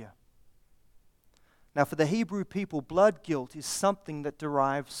Savior. Now, for the Hebrew people, blood guilt is something that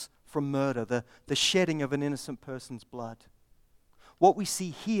derives from murder, the shedding of an innocent person's blood. What we see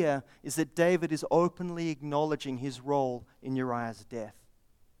here is that David is openly acknowledging his role in Uriah's death.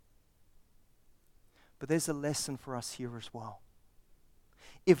 But there's a lesson for us here as well.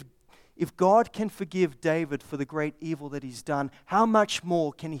 If God can forgive David for the great evil that he's done, how much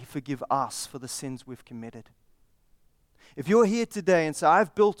more can he forgive us for the sins we've committed? If you're here today and say,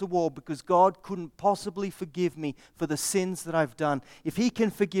 I've built a wall because God couldn't possibly forgive me for the sins that I've done, if he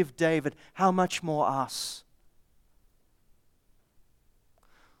can forgive David, how much more us?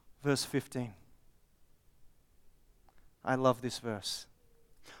 Verse 15. I love this verse.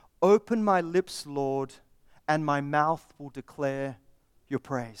 Open my lips, Lord, and my mouth will declare your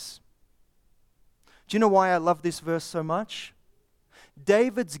praise. Do you know why I love this verse so much?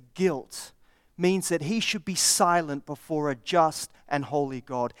 David's guilt means that he should be silent before a just and holy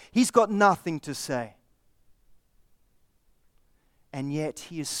God. He's got nothing to say. And yet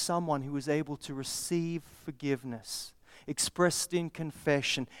he is someone who is able to receive forgiveness, expressed in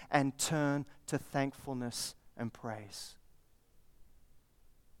confession, and turn to thankfulness and praise.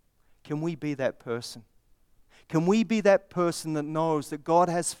 Can we be that person? Can we be that person that knows that God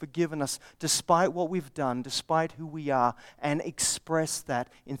has forgiven us despite what we've done, despite who we are, and express that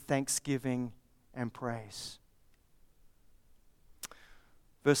in thanksgiving and praise?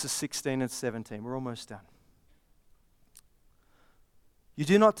 verses 16 and 17. We're almost done. You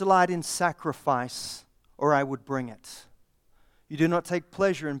do not delight in sacrifice, or I would bring it. You do not take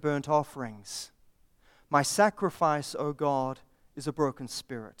pleasure in burnt offerings. My sacrifice, O God, is a broken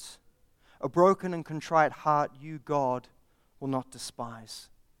spirit. A broken and contrite heart, you, God, will not despise.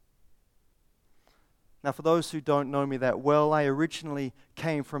 Now, for those who don't know me that well, I originally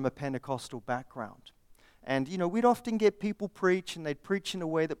came from a Pentecostal background. And, we'd often get people preach, and they'd preach in a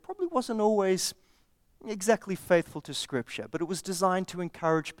way that probably wasn't always exactly faithful to Scripture, but it was designed to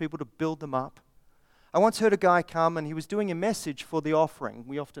encourage people, to build them up. I once heard a guy come, and he was doing a message for the offering.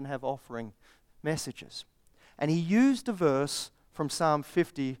 We often have offering messages. And he used a verse from Psalm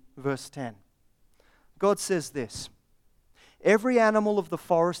 50, verse 10. God says this, "Every animal of the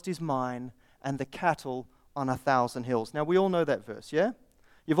forest is mine, and the cattle on 1,000 hills." Now, we all know that verse, yeah?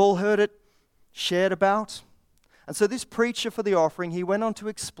 You've all heard it shared about. And so this preacher for the offering, he went on to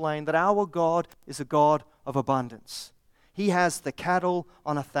explain that our God is a God of abundance. He has the cattle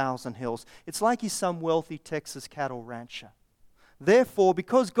on 1,000 hills. It's like he's some wealthy Texas cattle rancher. Therefore,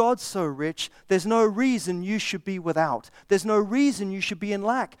 because God's so rich, there's no reason you should be without. There's no reason you should be in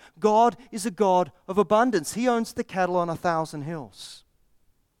lack. God is a God of abundance. He owns the cattle on 1,000 hills.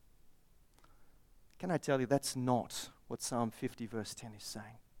 Can I tell you, that's not what Psalm 50 verse 10 is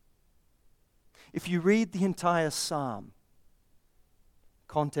saying. If you read the entire psalm,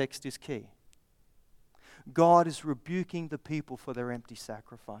 context is key. God is rebuking the people for their empty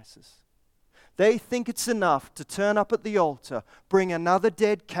sacrifices. They think it's enough to turn up at the altar, bring another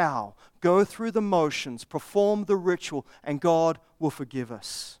dead cow, go through the motions, perform the ritual, and God will forgive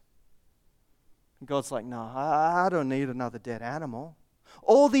us. And God's like, no, I don't need another dead animal.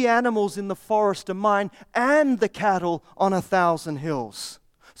 All the animals in the forest are mine, and the cattle on 1,000 hills.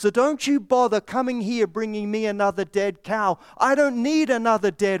 So don't you bother coming here bringing me another dead cow. I don't need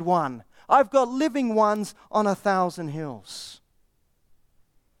another dead one. I've got living ones on 1,000 hills.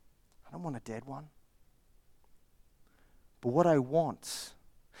 I don't want a dead one. But what I want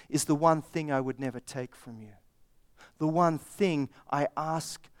is the one thing I would never take from you. The one thing I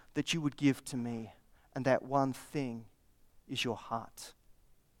ask that you would give to me. And that one thing is your heart.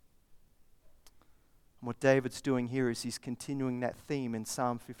 And what David's doing here is he's continuing that theme in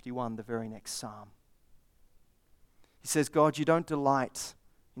Psalm 51, the very next psalm. He says, God, you don't delight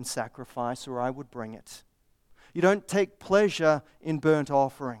in sacrifice, or I would bring it. You don't take pleasure in burnt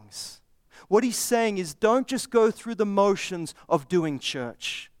offerings. What he's saying is, don't just go through the motions of doing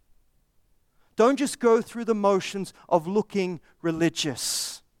church. Don't just go through the motions of looking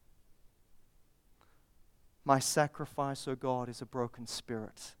religious. My sacrifice, O God, is a broken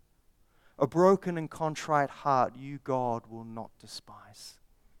spirit. A broken and contrite heart, you, God, will not despise.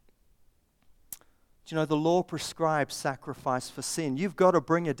 Do you know, the law prescribes sacrifice for sin. You've got to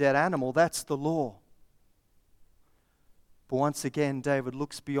bring a dead animal. That's the law. But once again, David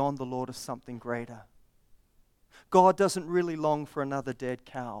looks beyond the law to something greater. God doesn't really long for another dead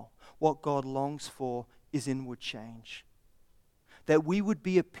cow. What God longs for is inward change. That we would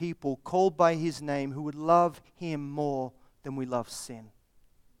be a people called by His name who would love Him more than we love sin.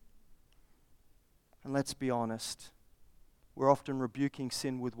 And let's be honest, we're often rebuking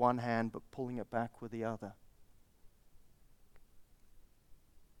sin with one hand but pulling it back with the other.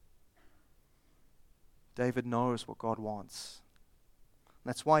 David knows what God wants.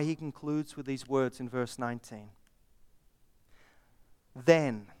 That's why he concludes with these words in verse 19.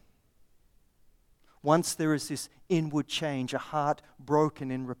 Then, once there is this inward change, a heart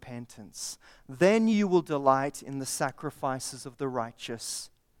broken in repentance, then you will delight in the sacrifices of the righteous,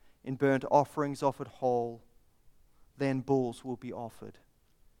 in burnt offerings offered whole. Then bulls will be offered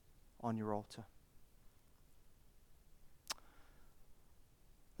on your altar.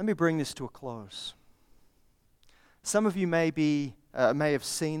 Let me bring this to a close. Some of you may have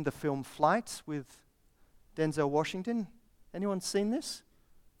seen the film Flight with Denzel Washington. Anyone seen this?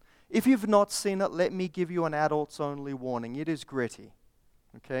 If you've not seen it, let me give you an adults-only warning. It is gritty.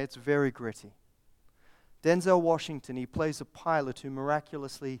 Okay, it's very gritty. Denzel Washington, he plays a pilot who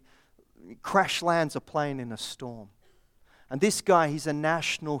miraculously crash lands a plane in a storm. And this guy, he's a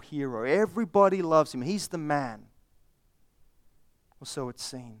national hero. Everybody loves him. He's the man. Or so it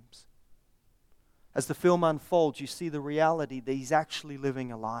seems. As the film unfolds, you see the reality that he's actually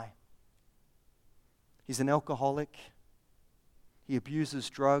living a lie. He's an alcoholic. He abuses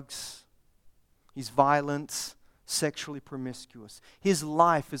drugs. He's violent, sexually promiscuous. His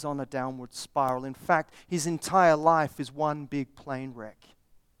life is on a downward spiral. In fact, his entire life is one big plane wreck.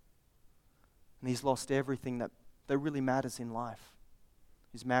 And he's lost everything that really matters in life.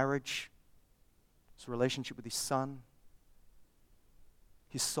 His marriage, his relationship with his son,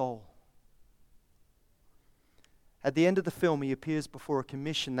 his soul. At the end of the film, he appears before a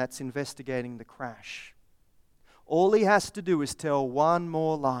commission that's investigating the crash. All he has to do is tell one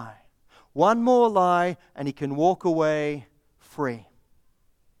more lie, and he can walk away free.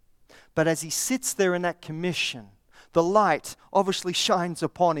 But as he sits there in that commission, the light obviously shines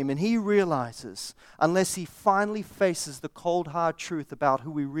upon him, and he realizes, unless he finally faces the cold, hard truth about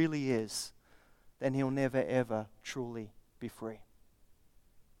who he really is, then he'll never, ever truly be free.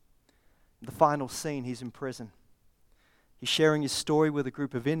 The final scene, he's in prison. He's sharing his story with a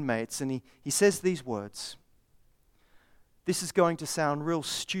group of inmates, and he says these words. This is going to sound real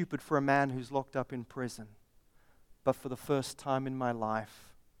stupid for a man who's locked up in prison, but for the first time in my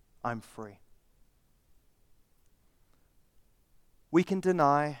life, I'm free. We can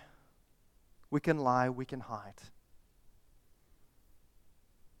deny, we can lie, we can hide.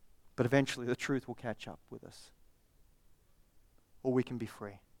 But eventually the truth will catch up with us. Or we can be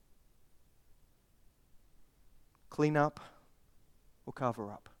free. Clean up or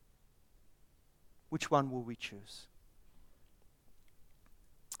cover up? Which one will we choose?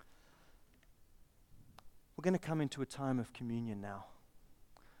 We're going to come into a time of communion now.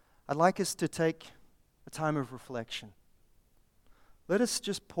 I'd like us to take a time of reflection. Let us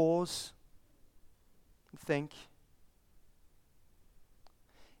just pause and think.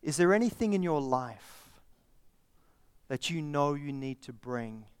 Is there anything in your life that you know you need to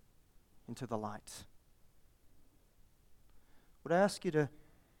bring into the light? Would I ask you to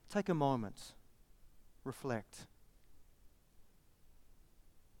take a moment, reflect.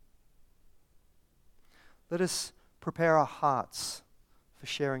 Let us prepare our hearts for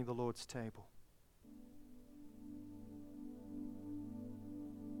sharing the Lord's table.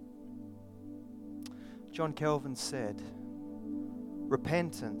 John Calvin said,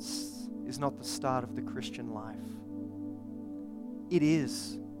 repentance is not the start of the Christian life. It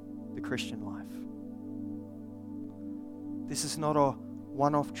is the Christian life. This is not a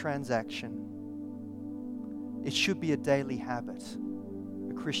one-off transaction. It should be a daily habit,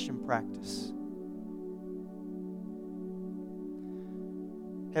 a Christian practice.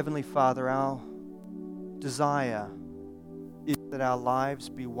 Heavenly Father, our desire is that our lives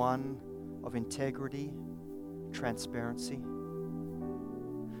be one of integrity, transparency.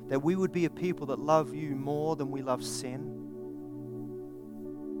 That we would be a people that love you more than we love sin.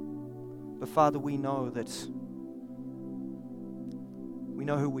 But Father, we know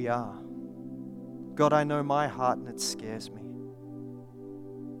who we are. God, I know my heart and it scares me.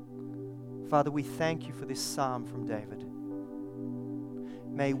 Father, we thank you for this psalm from David.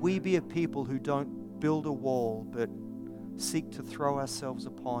 May we be a people who don't build a wall, but seek to throw ourselves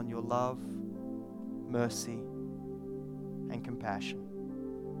upon your love, mercy, and compassion.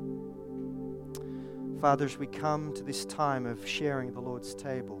 Father, as we come to this time of sharing the Lord's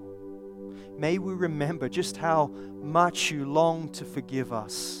table, may we remember just how much you long to forgive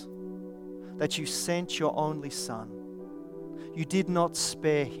us, that you sent your only Son. You did not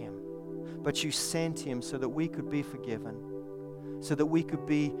spare him, but you sent him so that we could be forgiven, so that we could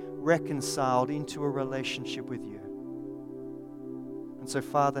be reconciled into a relationship with you. And so,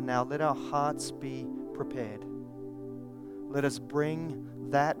 Father, now let our hearts be prepared. Let us bring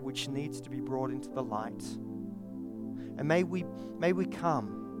that which needs to be brought into the light. And may we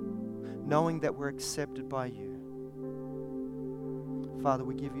come knowing that we're accepted by you. Father,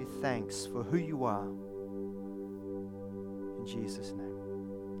 we give you thanks for who you are. In Jesus' name.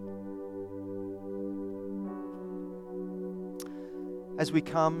 As we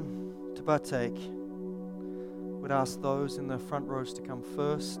come to partake, we'd ask those in the front rows to come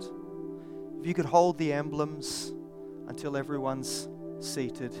first. If you could hold the emblems until everyone's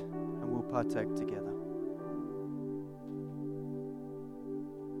seated, and we'll partake together.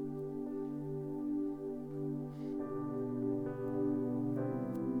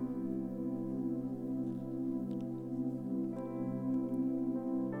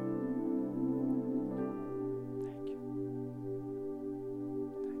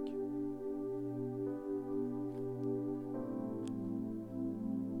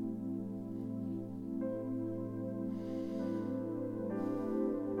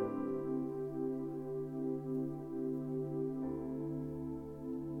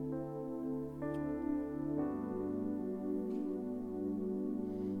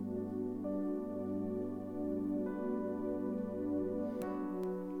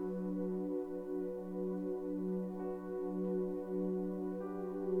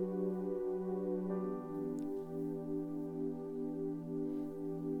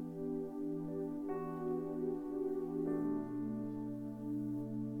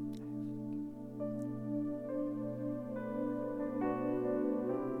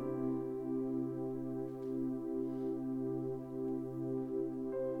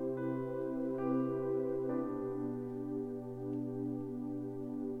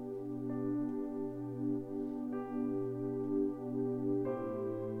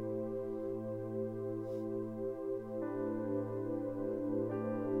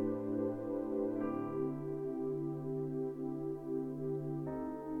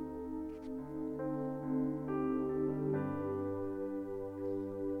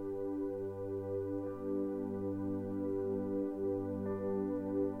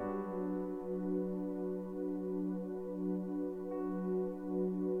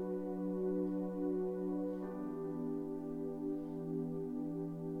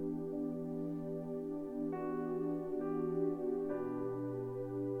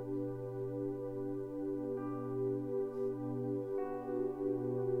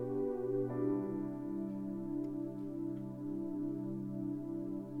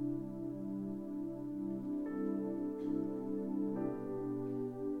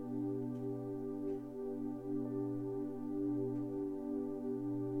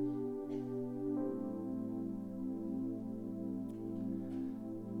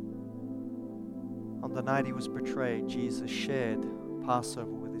 On the night he was betrayed, Jesus shared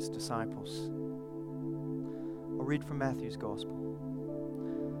Passover with his disciples. I'll read from Matthew's Gospel.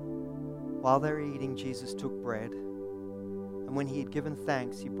 While they were eating, Jesus took bread, and when he had given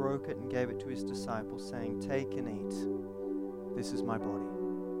thanks, he broke it and gave it to his disciples, saying, "Take and eat. This is my body,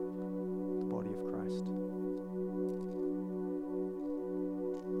 the body of Christ."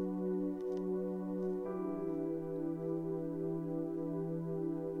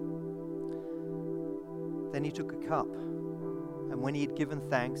 Then he took a cup, and when he had given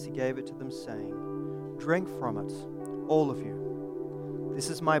thanks, he gave it to them, saying, "Drink from it, all of you. This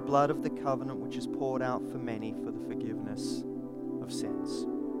is my blood of the covenant, which is poured out for many for the forgiveness of sins."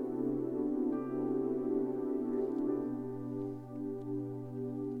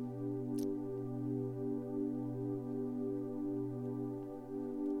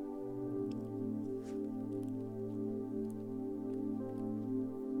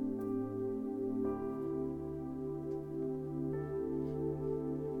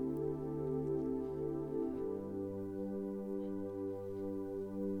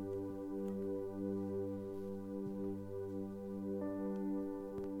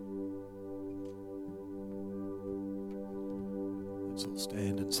 Let's all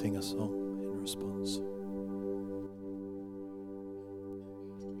stand and sing a song in response.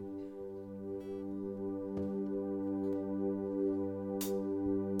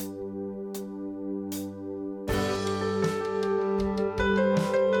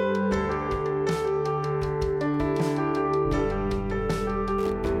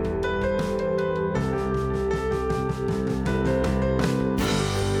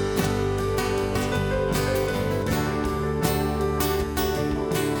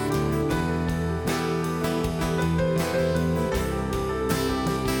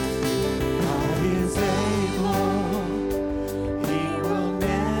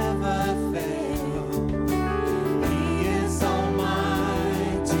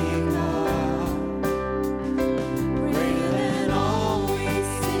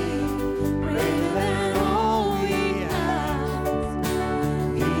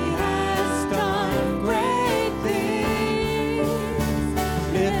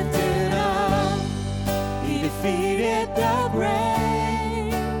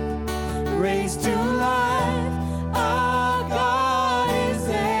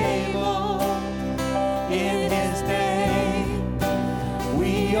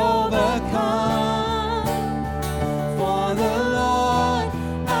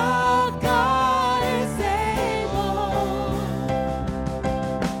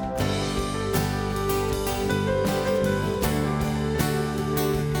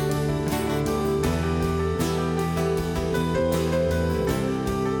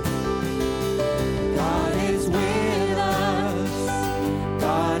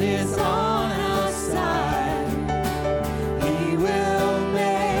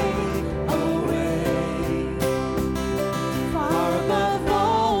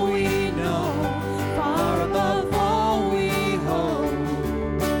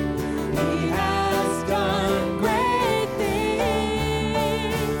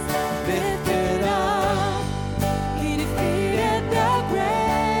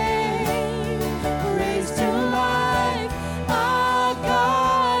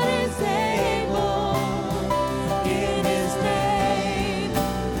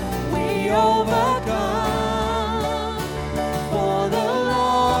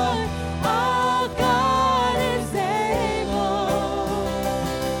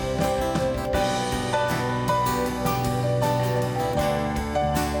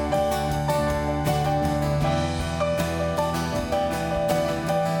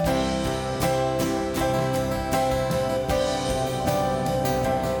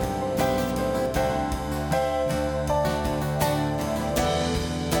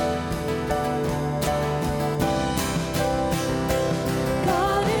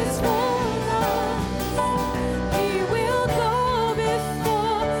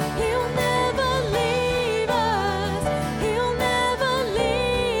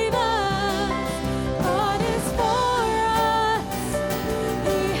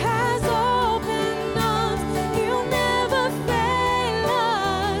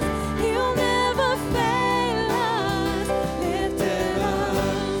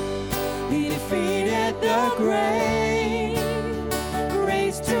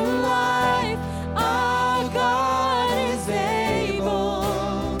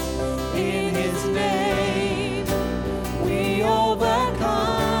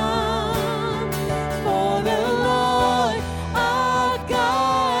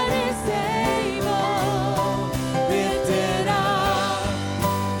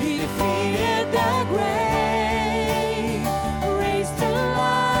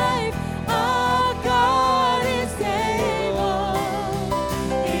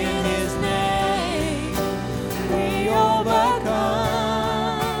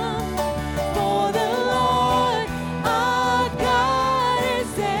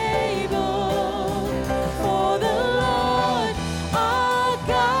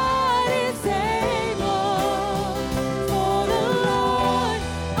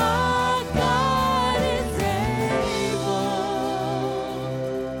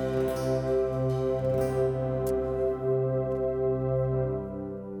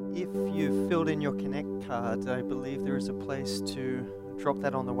 filled in your Connect card, I believe there is a place to drop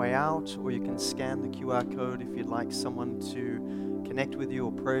that on the way out, or you can scan the QR code if you'd like someone to connect with you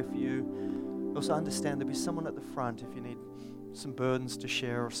or pray for you. Also understand there'll be someone at the front if you need some burdens to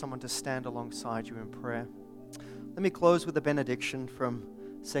share or someone to stand alongside you in prayer. Let me close with a benediction from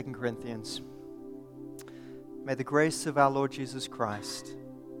 2 Corinthians. May the grace of our Lord Jesus Christ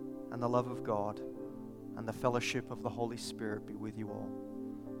and the love of God and the fellowship of the Holy Spirit be with you all,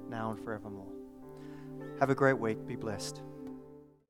 now and forevermore. Have a great week. Be blessed.